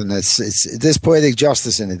that, and there's poetic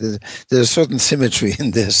justice in it. There's a certain symmetry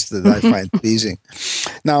in this that I find pleasing.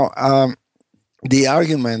 Now, the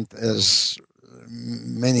argument, as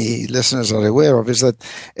many listeners are aware of, is that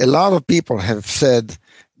a lot of people have said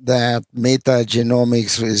that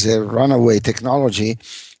metagenomics is a runaway technology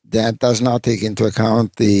that does not take into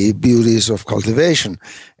account the beauties of cultivation.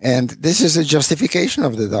 And this is a justification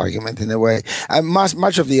of that argument in a way.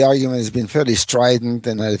 Much of the argument has been fairly strident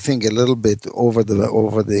and I think a little bit over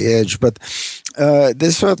the edge, but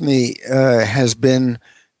this certainly has been,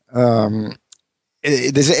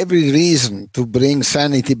 there's every reason to bring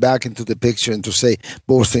sanity back into the picture and to say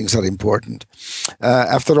both things are important.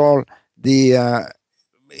 After all,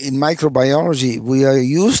 in microbiology, we are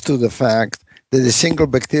used to the fact that a single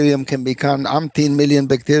bacterium can become umpteen million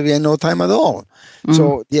bacteria in no time at all. Mm-hmm.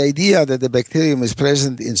 So the idea that the bacterium is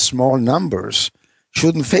present in small numbers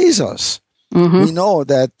shouldn't faze us. We know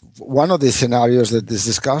that one of the scenarios that is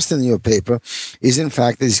discussed in your paper is, in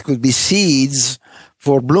fact, this could be seeds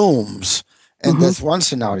for blooms. And that's one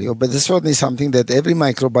scenario, but it's certainly something that every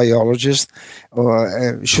microbiologist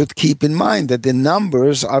should keep in mind, that the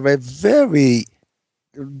numbers are a very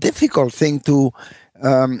difficult thing to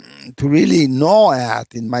really gnaw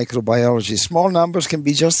at in microbiology. Small numbers can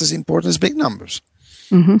be just as important as big numbers.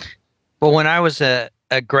 Well, when I was a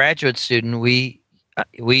graduate student, we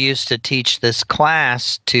used to teach this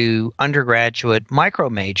class to undergraduate micro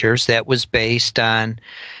majors that was based on,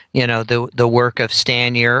 the work of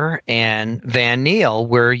Stanier and Van Niel,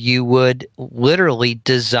 where you would literally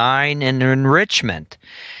design an enrichment.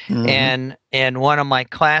 And one of my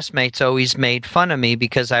classmates always made fun of me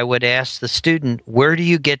because I would ask the student, "Where do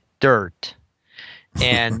you get dirt?"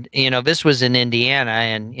 And this was in Indiana,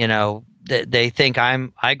 and they think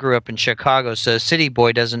I grew up in Chicago, so a city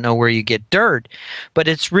boy doesn't know where you get dirt. But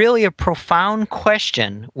it's really a profound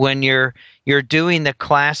question when you're doing the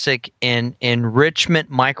classic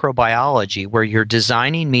enrichment microbiology, where you're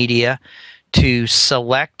designing media to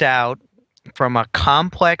select out from a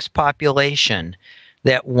complex population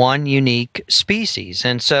that one unique species.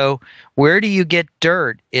 And so where do you get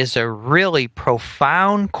dirt is a really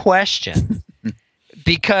profound question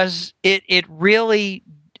because it really,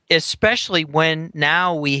 especially when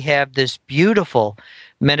now we have this beautiful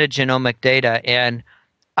metagenomic data. And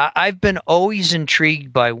I've been always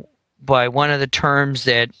intrigued by one of the terms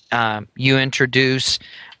that you introduce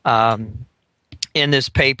in this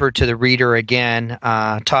paper to the reader again,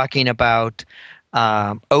 talking about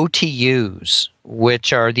OTUs,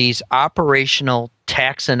 which are these operational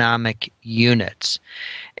taxonomic units,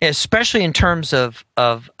 especially in terms of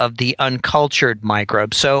the uncultured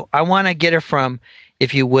microbes. So I want to get it from,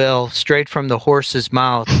 if you will, straight from the horse's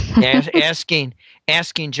mouth,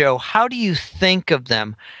 asking Joe, how do you think of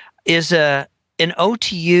them? Is an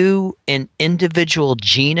OTU an individual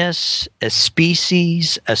genus, a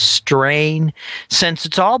species, a strain? Since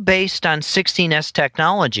it's all based on 16S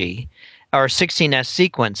technology, or 16S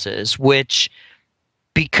sequences, which,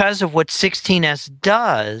 because of what 16S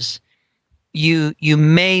does, you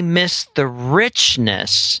may miss the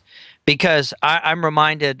richness. Because I'm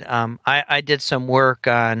reminded, I did some work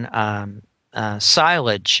on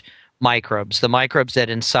silage microbes, the microbes that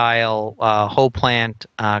ensile whole plant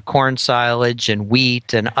corn silage and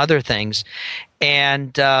wheat and other things.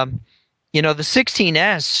 And the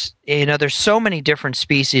 16S, there's so many different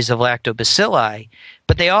species of lactobacilli,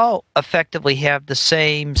 but they all effectively have the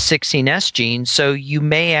same 16S gene, so you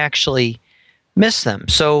may actually miss them.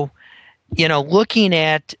 So, looking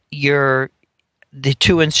at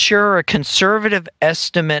to ensure a conservative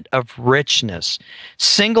estimate of richness,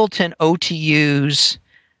 singleton OTUs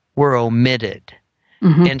were omitted.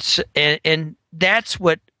 And that's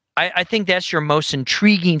what I think that's your most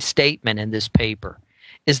intriguing statement in this paper,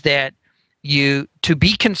 is that to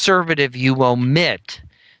be conservative, you omit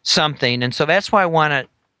something. And so that's why I want to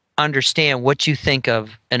understand what you think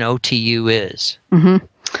of an OTU is.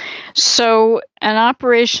 So an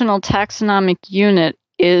operational taxonomic unit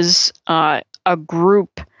is a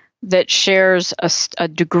group that shares a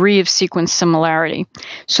degree of sequence similarity.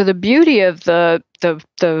 So the beauty of the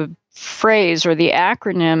phrase or the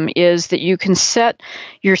acronym is that you can set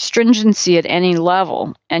your stringency at any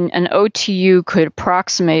level, and an OTU could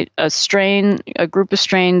approximate a strain, a group of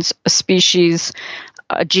strains, a species,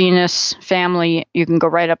 a genus, family. You can go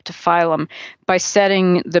right up to phylum by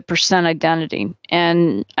setting the percent identity.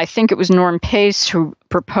 And I think it was Norm Pace who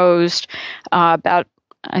proposed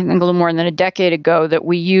I think a little more than a decade ago, that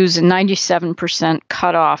we use a 97%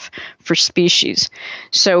 cutoff for species.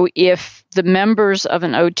 So if the members of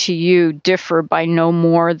an OTU differ by no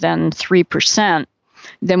more than 3%,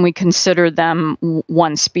 then we consider them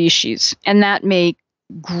one species. And that may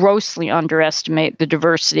grossly underestimate the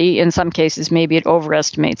diversity. In some cases, maybe it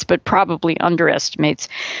overestimates, but probably underestimates.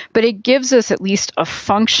 But it gives us at least a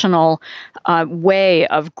functional way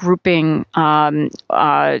of grouping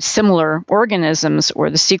similar organisms or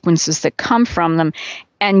the sequences that come from them,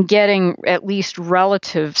 and getting at least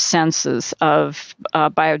relative senses of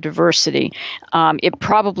biodiversity. It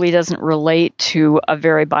probably doesn't relate to a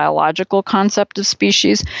very biological concept of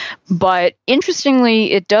species, but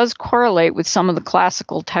interestingly, it does correlate with some of the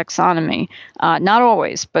classical taxonomy. Not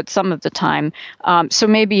always, but some of the time. So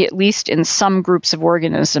maybe at least in some groups of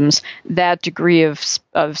organisms, that degree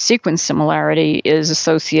of sequence similarity is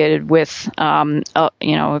associated with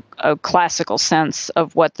a classical sense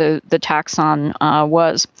of what the taxon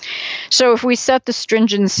was. So if we set the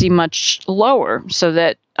stringency much lower so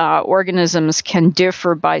that organisms can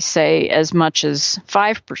differ by, say, as much as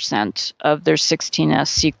 5% of their 16S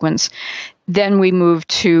sequence, then we move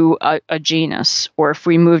to a genus. Or if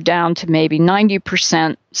we move down to maybe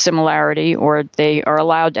 90% similarity, or they are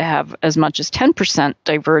allowed to have as much as 10%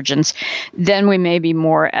 divergence, then we may be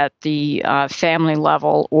more at the family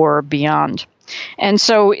level or beyond. And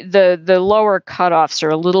so the lower cutoffs are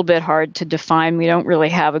a little bit hard to define. We don't really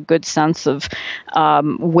have a good sense of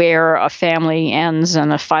where a family ends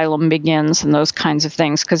and a phylum begins and those kinds of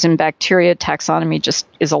things, because in bacteria, taxonomy just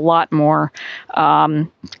is a lot more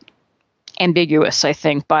ambiguous, I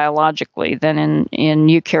think, biologically than in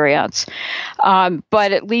eukaryotes.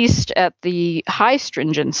 But at least at the high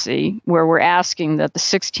stringency, where we're asking that the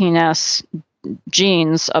 16S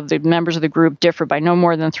genes of the members of the group differ by no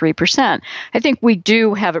more than 3%, I think we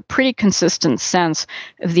do have a pretty consistent sense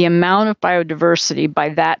of the amount of biodiversity by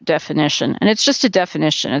that definition. And it's just a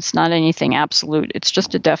definition. It's not anything absolute. It's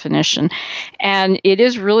just a definition. And it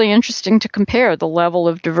is really interesting to compare the level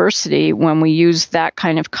of diversity when we use that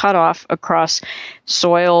kind of cutoff across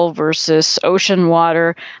soil versus ocean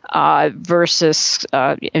water versus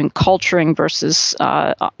in culturing versus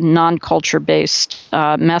non-culture based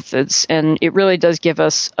methods. And it really does give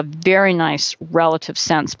us a very nice relative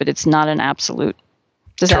sense, but it's not an absolute.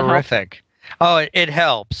 Does that help? Terrific. Oh, it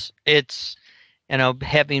helps. It's,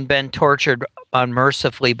 having been tortured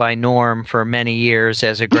unmercifully by Norm for many years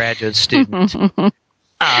as a graduate student.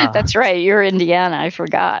 That's right. You're Indiana. I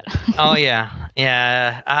forgot. Oh, yeah.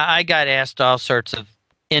 Yeah. I got asked all sorts of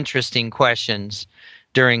interesting questions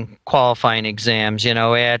during qualifying exams.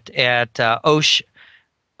 At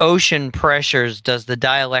ocean pressures, does the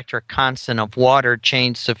dielectric constant of water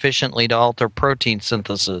change sufficiently to alter protein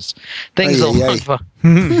synthesis? Things along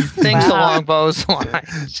those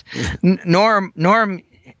lines. Norm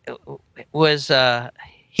was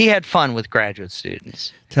he had fun with graduate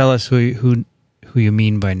students. Tell us who you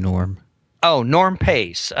mean by Norm. Oh, Norm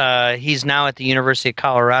Pace. He's now at the University of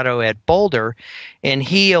Colorado at Boulder, and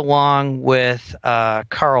he, along with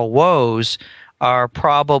Carl Woese, are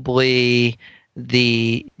probably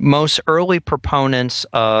the most early proponents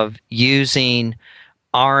of using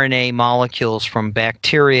RNA molecules from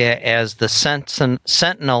bacteria as the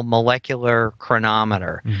sentinel molecular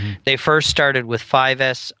chronometer. Mm-hmm. They first started with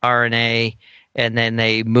 5S RNA, and then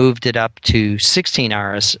they moved it up to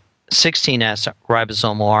 16S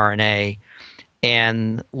ribosomal RNA,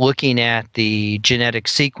 and looking at the genetic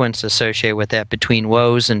sequence associated with that between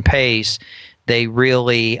Woese and Pace, they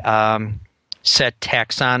really set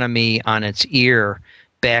taxonomy on its ear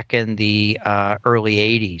back in the early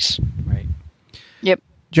 80s. Right. Yep.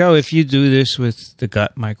 Joe, if you do this with the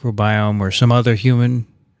gut microbiome or some other human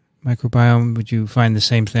microbiome, would you find the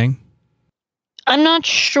same thing? I'm not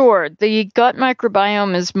sure. The gut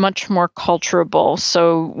microbiome is much more culturable.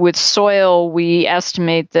 So with soil, we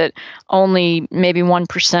estimate that only maybe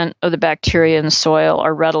 1% of the bacteria in the soil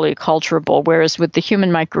are readily culturable, whereas with the human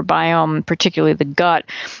microbiome, particularly the gut,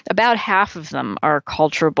 about half of them are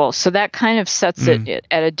culturable. So that kind of sets it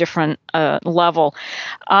at a different level.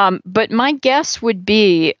 But my guess would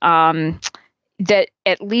be that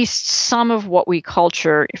at least some of what we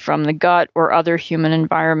culture from the gut or other human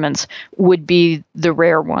environments would be the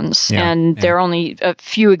rare ones. Yeah, and there are only a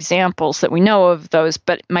few examples that we know of those,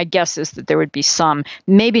 but my guess is that there would be some,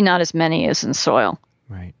 maybe not as many as in soil.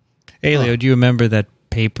 Right. Elio, do you remember that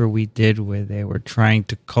paper we did where they were trying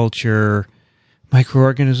to culture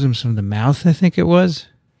microorganisms from the mouth, I think it was?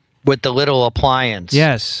 With the little appliance.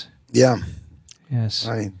 Yes. Yeah. Yes.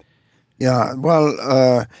 Right. Yeah.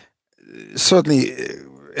 Well, certainly,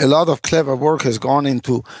 a lot of clever work has gone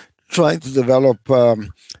into trying to develop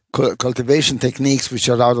cultivation techniques which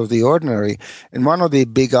are out of the ordinary. And one of the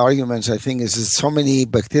big arguments, I think, is that so many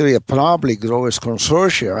bacteria probably grow as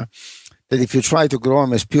consortia that if you try to grow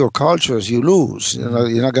them as pure cultures, you lose.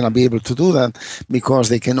 You're not going to be able to do that because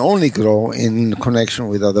they can only grow in connection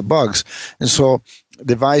with other bugs. And so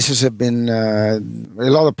devices have been, a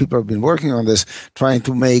lot of people have been working on this, trying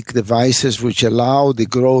to make devices which allow the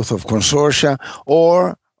growth of consortia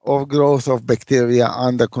or of growth of bacteria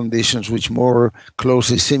under conditions which more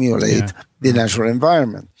closely simulate the natural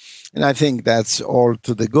environment. And I think that's all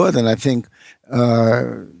to the good. And I think,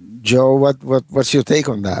 Joe, what's your take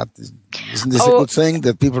on that? Isn't this a good thing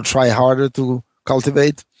that people try harder to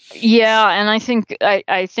cultivate? Yeah, and I think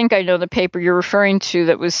I know the paper you're referring to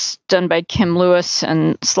that was done by Kim Lewis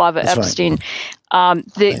and Slava Epstein.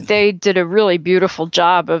 They did a really beautiful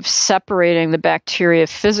job of separating the bacteria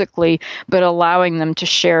physically, but allowing them to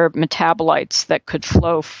share metabolites that could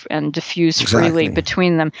flow and diffuse freely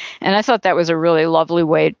between them. And I thought that was a really lovely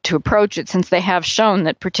way to approach it, since they have shown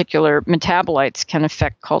that particular metabolites can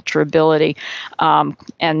affect culturability,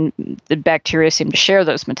 and the bacteria seem to share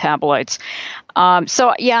those metabolites.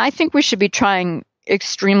 So I think we should be trying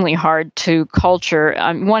extremely hard to culture.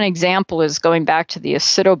 One example is going back to the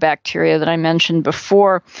acidobacteria that I mentioned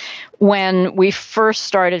before. When we first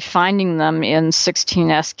started finding them in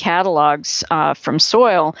 16S catalogs from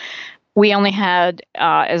soil, we only had,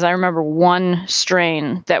 as I remember, one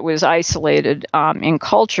strain that was isolated in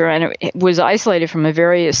culture, and it was isolated from a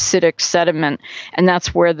very acidic sediment, and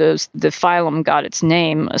that's where the phylum got its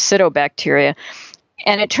name, acidobacteria.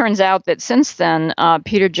 And it turns out that since then,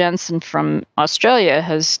 Peter Jensen from Australia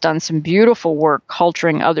has done some beautiful work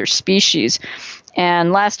culturing other species.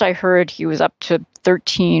 And last I heard, he was up to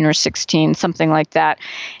 13 or 16, something like that.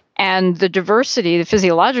 And the diversity, the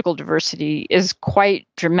physiological diversity, is quite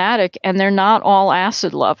dramatic, and they're not all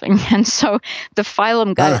acid-loving. And so the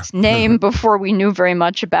phylum got its name before we knew very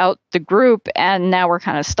much about the group, and now we're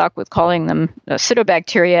kind of stuck with calling them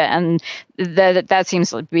acidobacteria, and that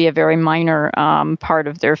seems to be a very minor part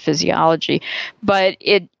of their physiology. But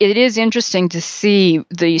it is interesting to see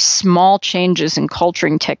the small changes in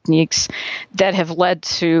culturing techniques that have led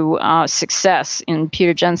to success in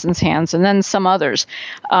Peter Jensen's hands, and then some others.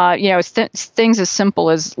 Things as simple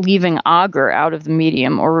as leaving agar out of the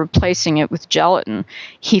medium or replacing it with gelatin.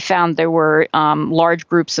 He found there were large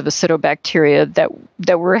groups of acidobacteria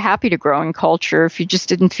that were happy to grow in culture if you just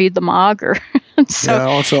didn't feed them agar. So,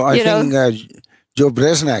 also, I think Joe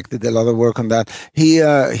Bresnak did a lot of work on that. He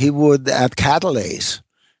would add catalase,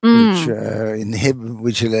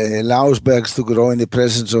 which allows bugs to grow in the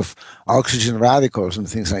presence of oxygen radicals and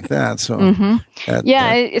things like that. So,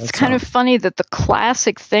 it's kind of funny that the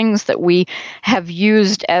classic things that we have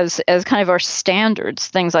used as kind of our standards,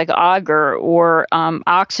 things like agar or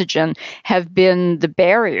oxygen, have been the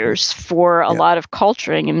barriers for a lot of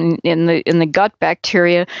culturing. In the gut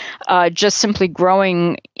bacteria, just simply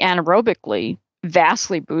growing anaerobically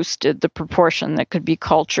vastly boosted the proportion that could be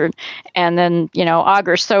cultured, and then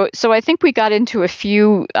agar. So I think we got into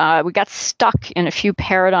we got stuck in a few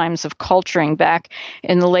paradigms of culturing back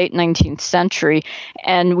in the late 19th century,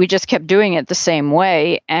 and we just kept doing it the same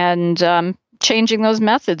way. And changing those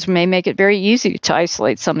methods may make it very easy to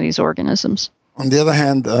isolate some of these organisms. On the other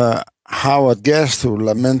hand, Howard Guest, who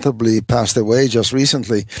lamentably passed away just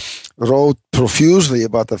recently, wrote profusely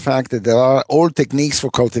about the fact that there are old techniques for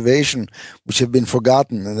cultivation which have been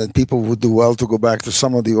forgotten, and that people would do well to go back to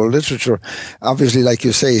some of the old literature. Obviously, like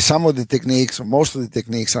you say, some of the techniques, or most of the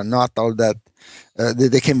techniques, are not all that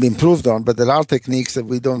they can be improved on, but there are techniques that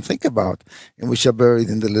we don't think about and which are buried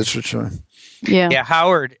in the literature. Yeah,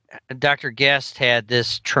 Howard, Dr. Guest had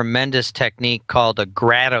this tremendous technique called a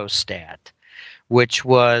gradostat, which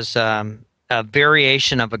was a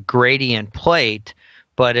variation of a gradient plate,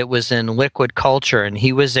 but it was in liquid culture. And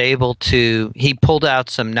he was able to, he pulled out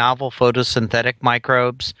some novel photosynthetic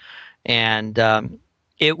microbes, and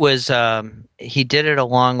it was, he did it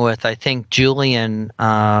along with, I think, Julian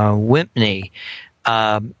Wimpney.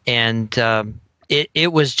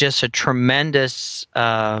 It was just a tremendous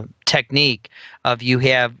technique of you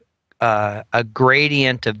have a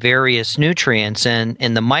gradient of various nutrients, and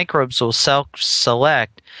the microbes will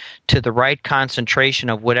self-select to the right concentration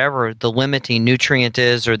of whatever the limiting nutrient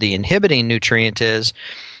is or the inhibiting nutrient is,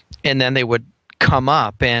 and then they would come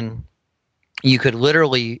up, and you could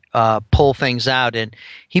literally pull things out. And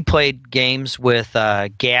he played games with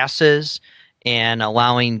gases and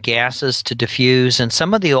allowing gases to diffuse, and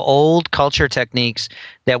some of the old culture techniques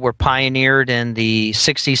that were pioneered in the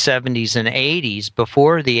 60s, 70s, and 80s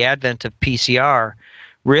before the advent of PCR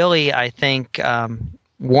really, I think,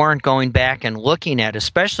 warrant going back and looking at,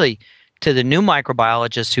 especially to the new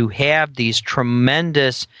microbiologists who have these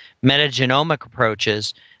tremendous metagenomic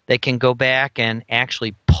approaches that can go back and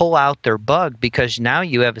actually pull out their bug, because now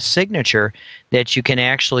you have a signature that you can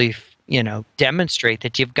actually, demonstrate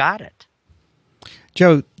that you've got it.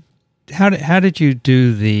 Joe, how did you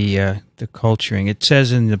do the culturing? It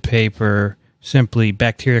says in the paper simply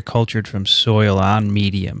bacteria cultured from soil on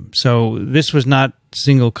medium. So this was not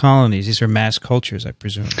single colonies; these are mass cultures, I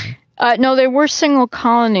presume. No, they were single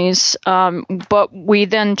colonies, but we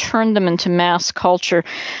then turned them into mass culture.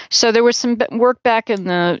 So there was some work back in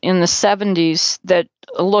the 70s that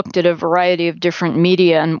looked at a variety of different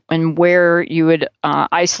media and where you would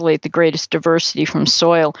isolate the greatest diversity from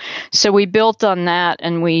soil. So we built on that,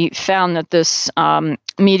 and we found that this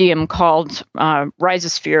medium called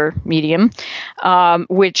rhizosphere medium,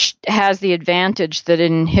 which has the advantage that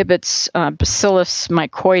it inhibits Bacillus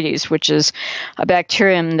mycoides, which is a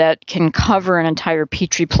bacterium that can cover an entire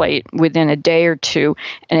Petri plate within a day or two,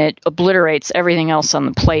 and it obliterates everything else on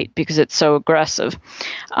the plate because it's so aggressive.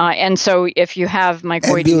 And so if you have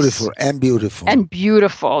mycoides... And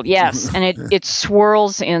beautiful, yes. And it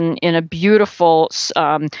swirls in a beautiful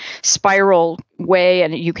spiral way,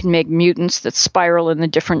 and you can make mutants that spiral in the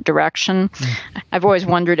different direction. I've always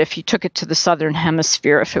wondered if you took it to the southern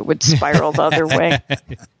hemisphere, if it would spiral the other way.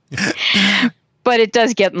 But it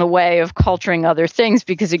does get in the way of culturing other things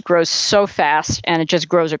because it grows so fast and it just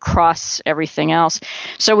grows across everything else.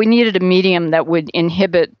 So we needed a medium that would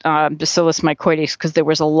inhibit Bacillus mycoides because there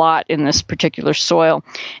was a lot in this particular soil.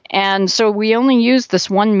 And so we only used this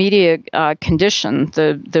one media condition,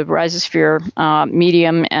 the rhizosphere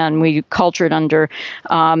medium, and we cultured under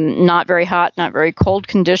not very hot, not very cold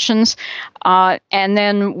conditions. And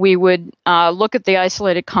then we would look at the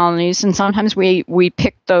isolated colonies, and sometimes we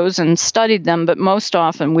picked those and studied them, but most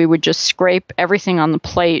often we would just scrape everything on the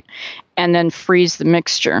plate and then freeze the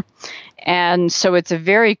mixture. And so it's a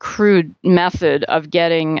very crude method of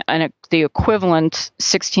getting the equivalent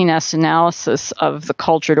 16S analysis of the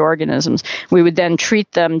cultured organisms. We would then treat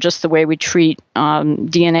them just the way we treat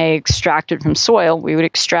DNA extracted from soil. We would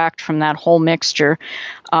extract from that whole mixture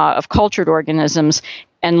of cultured organisms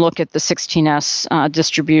and look at the 16S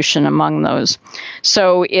distribution among those.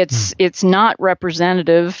 So it's not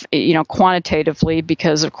representative, quantitatively,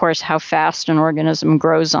 because of course how fast an organism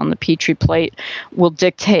grows on the Petri plate will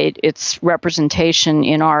dictate its representation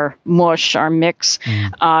in our mush, our mix.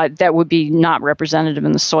 That would be not representative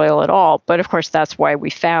in the soil at all. But of course that's why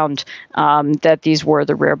we found that these were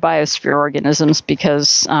the rare biosphere organisms,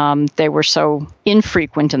 because they were so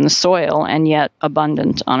infrequent in the soil and yet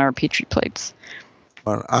abundant on our Petri plates.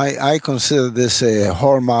 Well, I consider this a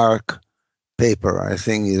hallmark paper. I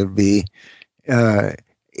think it'll be,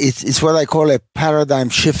 it's what I call a paradigm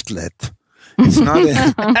shiftlet. It's not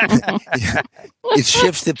it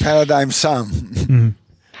shifts the paradigm some.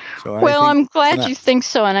 So well, I'm glad you think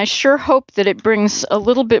so, and I sure hope that it brings a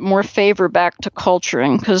little bit more favor back to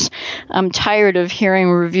culturing, because I'm tired of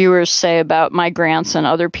hearing reviewers say about my grants and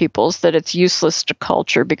other people's that it's useless to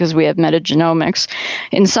culture because we have metagenomics.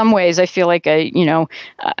 In some ways, I feel like I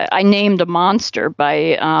named a monster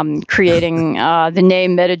by creating the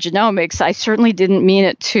name metagenomics. I certainly didn't mean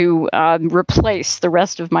it to replace the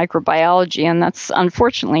rest of microbiology, and that's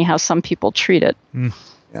unfortunately how some people treat it.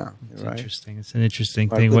 Yeah, it's right. interesting. It's an interesting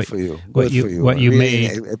well, thing. Good for you. What you really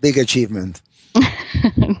made a big achievement.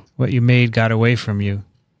 What you made got away from you.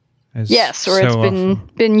 Yes, or it's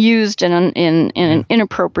been used in an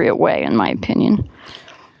inappropriate way, in my opinion.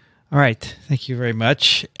 All right, thank you very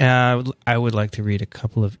much. I would like to read a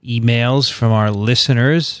couple of emails from our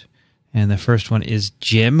listeners, and the first one is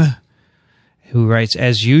Jim, who writes,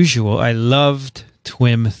 "As usual, I loved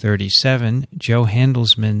TWiM 37. Joe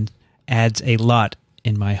Handelsman adds a lot,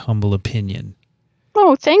 in my humble opinion."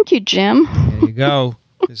 Oh, thank you, Jim. There you go.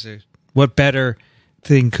 What better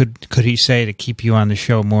thing could he say to keep you on the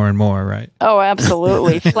show more and more, right? Oh,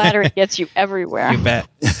 absolutely. Flattery gets you everywhere. You bet.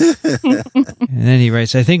 And then he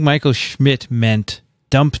writes, "I think Michael Schmidt meant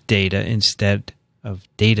dump data instead of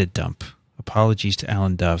data dump. Apologies to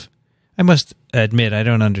Alan Dove." I must admit, I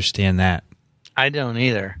don't understand that. I don't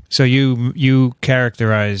either. So you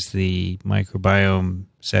characterize the microbiome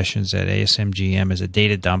sessions at ASMGM as a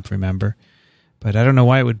data dump, remember? But I don't know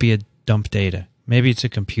why it would be a dump data. Maybe it's a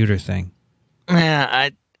computer thing. Yeah,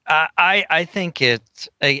 I think it's,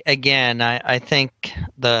 again, I think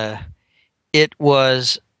it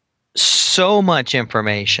was so much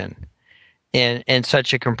information in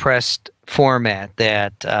such a compressed format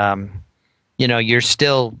that I'm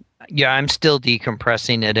still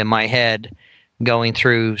decompressing it in my head, going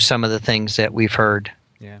through some of the things that we've heard.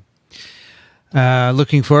 Yeah.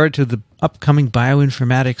 Looking forward to the upcoming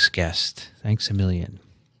bioinformatics guest. Thanks a million.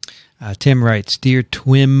 Tim writes, "Dear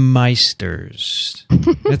TWiM Meisters."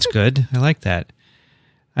 That's good. I like that.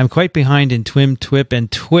 "I'm quite behind in TWiM, TWIP, and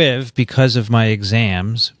TWiV because of my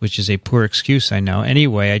exams, which is a poor excuse, I know.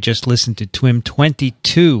 Anyway, I just listened to TWiM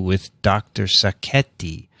 22 with Dr.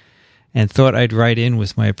 Sacchetti and thought I'd write in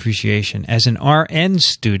with my appreciation. As an RN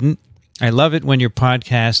student, I love it when your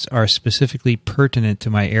podcasts are specifically pertinent to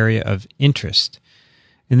my area of interest.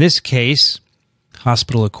 In this case,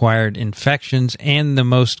 hospital-acquired infections and the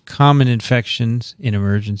most common infections in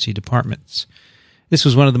emergency departments. This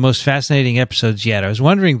was one of the most fascinating episodes yet. I was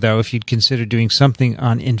wondering, though, if you'd consider doing something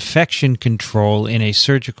on infection control in a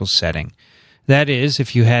surgical setting. That is,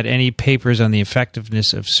 if you had any papers on the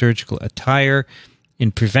effectiveness of surgical attire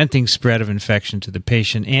in preventing spread of infection to the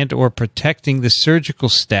patient and or protecting the surgical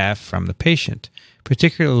staff from the patient.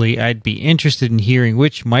 Particularly, I'd be interested in hearing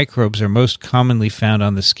which microbes are most commonly found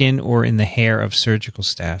on the skin or in the hair of surgical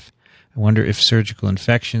staff. I wonder if surgical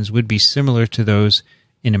infections would be similar to those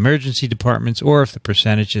in emergency departments or if the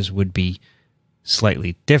percentages would be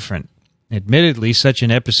slightly different. Admittedly, such an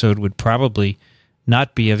episode would probably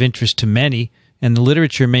not be of interest to many, and the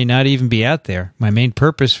literature may not even be out there. My main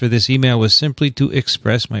purpose for this email was simply to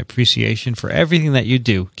express my appreciation for everything that you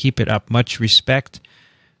do. Keep it up. Much respect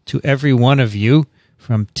to every one of you.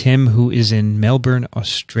 From Tim, who is in Melbourne,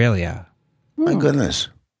 Australia. My goodness.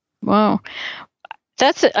 Wow.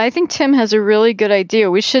 That's it. I think Tim has a really good idea.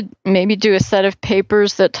 We should maybe do a set of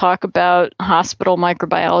papers that talk about hospital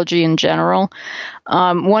microbiology in general.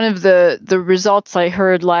 One of the results I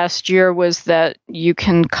heard last year was that you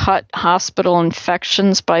can cut hospital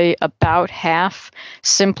infections by about half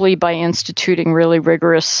simply by instituting really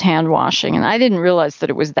rigorous hand washing. And I didn't realize that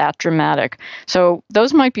it was that dramatic. So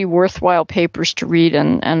those might be worthwhile papers to read,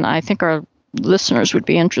 and I think our listeners would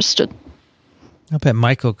be interested. I bet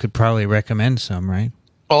Michael could probably recommend some, right?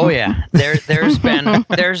 Oh yeah, there's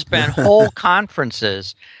been whole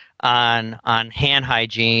conferences on hand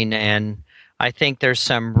hygiene, and I think there's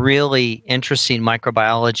some really interesting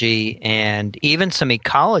microbiology and even some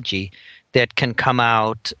ecology that can come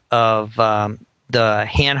out of the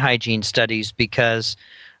hand hygiene studies because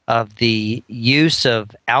of the use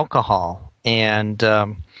of alcohol. And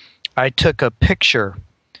I took a picture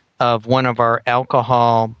of one of our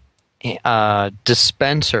alcohol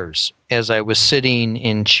dispensers as I was sitting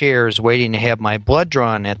in chairs waiting to have my blood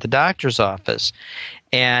drawn at the doctor's office,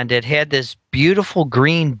 and it had this beautiful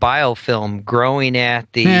green biofilm growing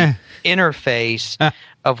at the interface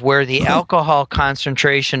of where the alcohol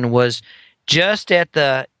concentration was just at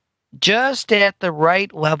the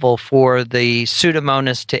right level for the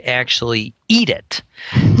Pseudomonas to actually eat it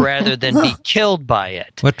rather than be killed by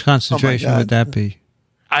it. What concentration would that be?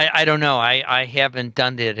 I don't know. I haven't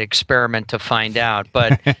done the experiment to find out,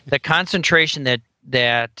 but the concentration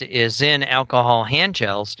that is in alcohol hand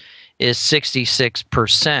gels is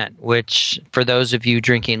 66%, which for those of you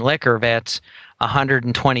drinking liquor, that's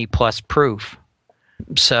 120 plus proof.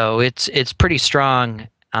 So it's pretty strong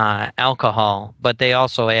alcohol, but they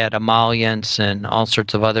also add emollients and all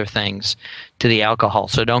sorts of other things to the alcohol.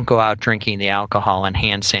 So don't go out drinking the alcohol and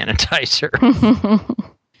hand sanitizer.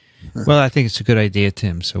 Well, I think it's a good idea,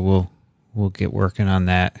 Tim, so we'll get working on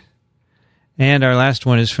that. And our last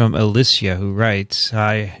one is from Alicia, who writes,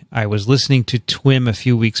 I was listening to TWiM a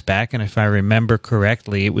few weeks back, and if I remember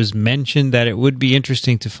correctly, it was mentioned that it would be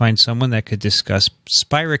interesting to find someone that could discuss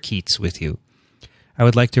spirochetes with you. I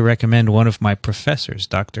would like to recommend one of my professors,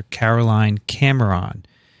 Dr. Caroline Cameron.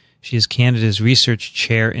 She is Canada's research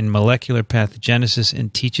chair in molecular pathogenesis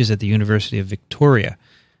and teaches at the University of Victoria.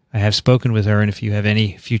 I have spoken with her, and if you have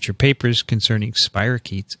any future papers concerning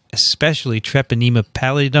spirochetes, especially Treponema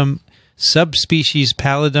pallidum, subspecies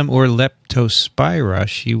pallidum, or Leptospira,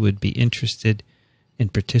 she would be interested in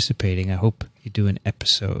participating. I hope you do an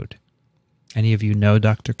episode. Any of you know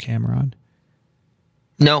Dr. Cameron?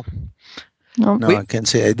 No. No, I can't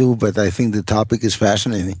say I do, but I think the topic is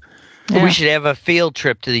fascinating. Yeah. We should have a field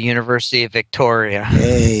trip to the University of Victoria.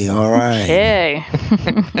 Hey, all right. Okay.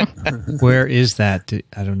 Where is that?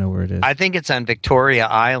 I don't know where it is. I think it's on Victoria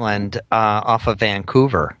Island off of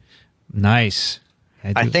Vancouver. Nice.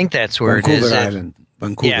 I think that's where Vancouver it is. Island.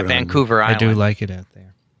 Vancouver Island. Vancouver Island. I do like it out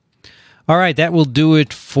there. All right, that will do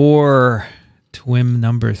it for TWiM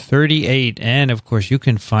number 38. And, of course, you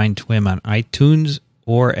can find TWiM on iTunes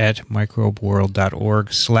or at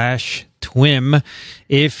microbeworld.org/TWiM.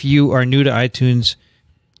 If you are new to iTunes,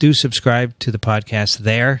 do subscribe to the podcast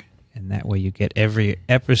there, and that way you get every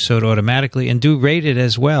episode automatically, and do rate it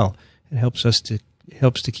as well. It helps to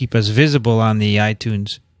keep us visible on the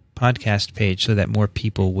iTunes podcast page so that more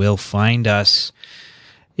people will find us.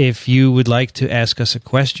 If you would like to ask us a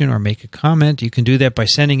question or make a comment, you can do that by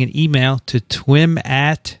sending an email to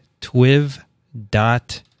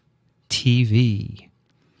twim@twiv.tv.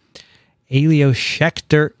 Elio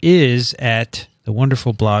Schechter is at the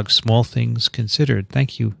wonderful blog Small Things Considered.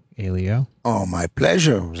 Thank you, Elio. Oh, my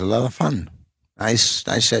pleasure. It was a lot of fun. Nice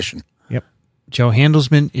session. Yep. Joe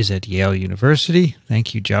Handelsman is at Yale University.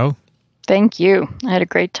 Thank you, Joe. Thank you. I had a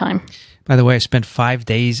great time. By the way, I spent 5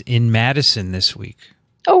 days in Madison this week.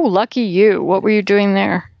 Oh, lucky you. What were you doing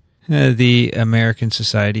there? The American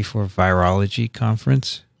Society for Virology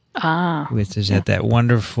Conference, which is at that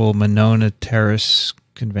wonderful Monona Terrace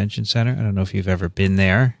Convention Center. I don't know if you've ever been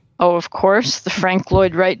there. Oh, of course. The Frank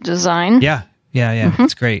Lloyd Wright design. Yeah. Mm-hmm.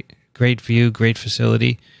 It's great. Great view, great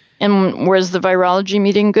facility. And was the virology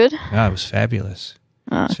meeting good? Oh, it was fabulous.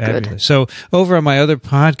 Oh, Fabulous. good. So over on my other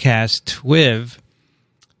podcast, TWiM,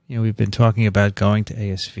 we've been talking about going to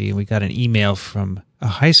ASV, and we got an email from a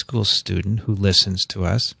high school student who listens to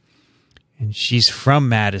us, and she's from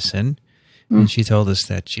Madison, and she told us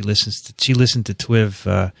that she listened to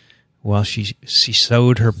TWiM while she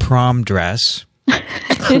sewed her prom dress,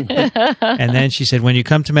 and then she said, when you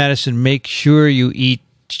come to Madison, make sure you eat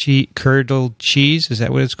curdled cheese. Is that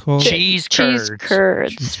what it's called? Cheese curds.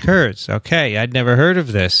 Cheese curds. Okay, I'd never heard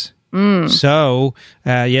of this. So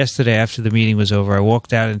yesterday, after the meeting was over, I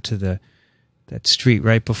walked out into that street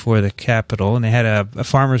right before the Capitol, and they had a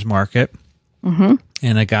farmer's market, and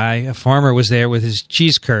a farmer was there with his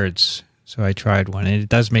cheese curds. So I tried one, and it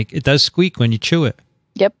does squeak when you chew it.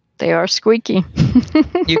 Yep, they are squeaky.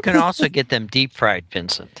 You can also get them deep fried,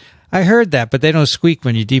 Vincent. I heard that, but they don't squeak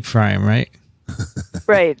when you deep fry them, right?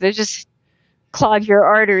 Right, they just clog your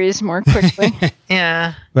arteries more quickly.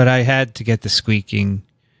 Yeah. But I had to get the squeaking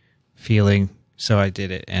feeling, so I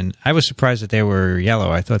did it. And I was surprised that they were yellow.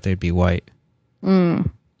 I thought they'd be white.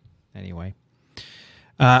 Anyway.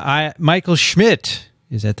 Michael Schmidt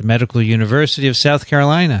is at the Medical University of South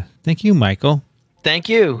Carolina. Thank you, Michael. Thank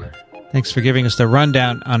you. Thanks for giving us the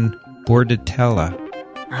rundown on Bordetella.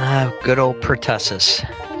 Good old Pertussis.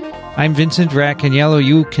 I'm Vincent Racaniello.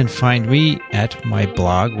 You can find me at my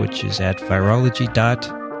blog, which is at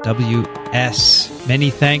virology.ws. Many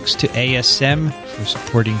thanks to ASM for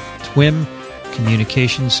supporting TWiM,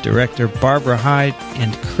 Communications Director Barbara Hyde,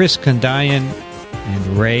 and Chris Kondayan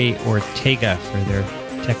and Ray Ortega for their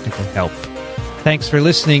technical help. Thanks for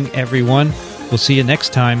listening, everyone. We'll see you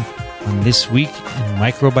next time on This Week in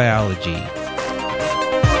Microbiology.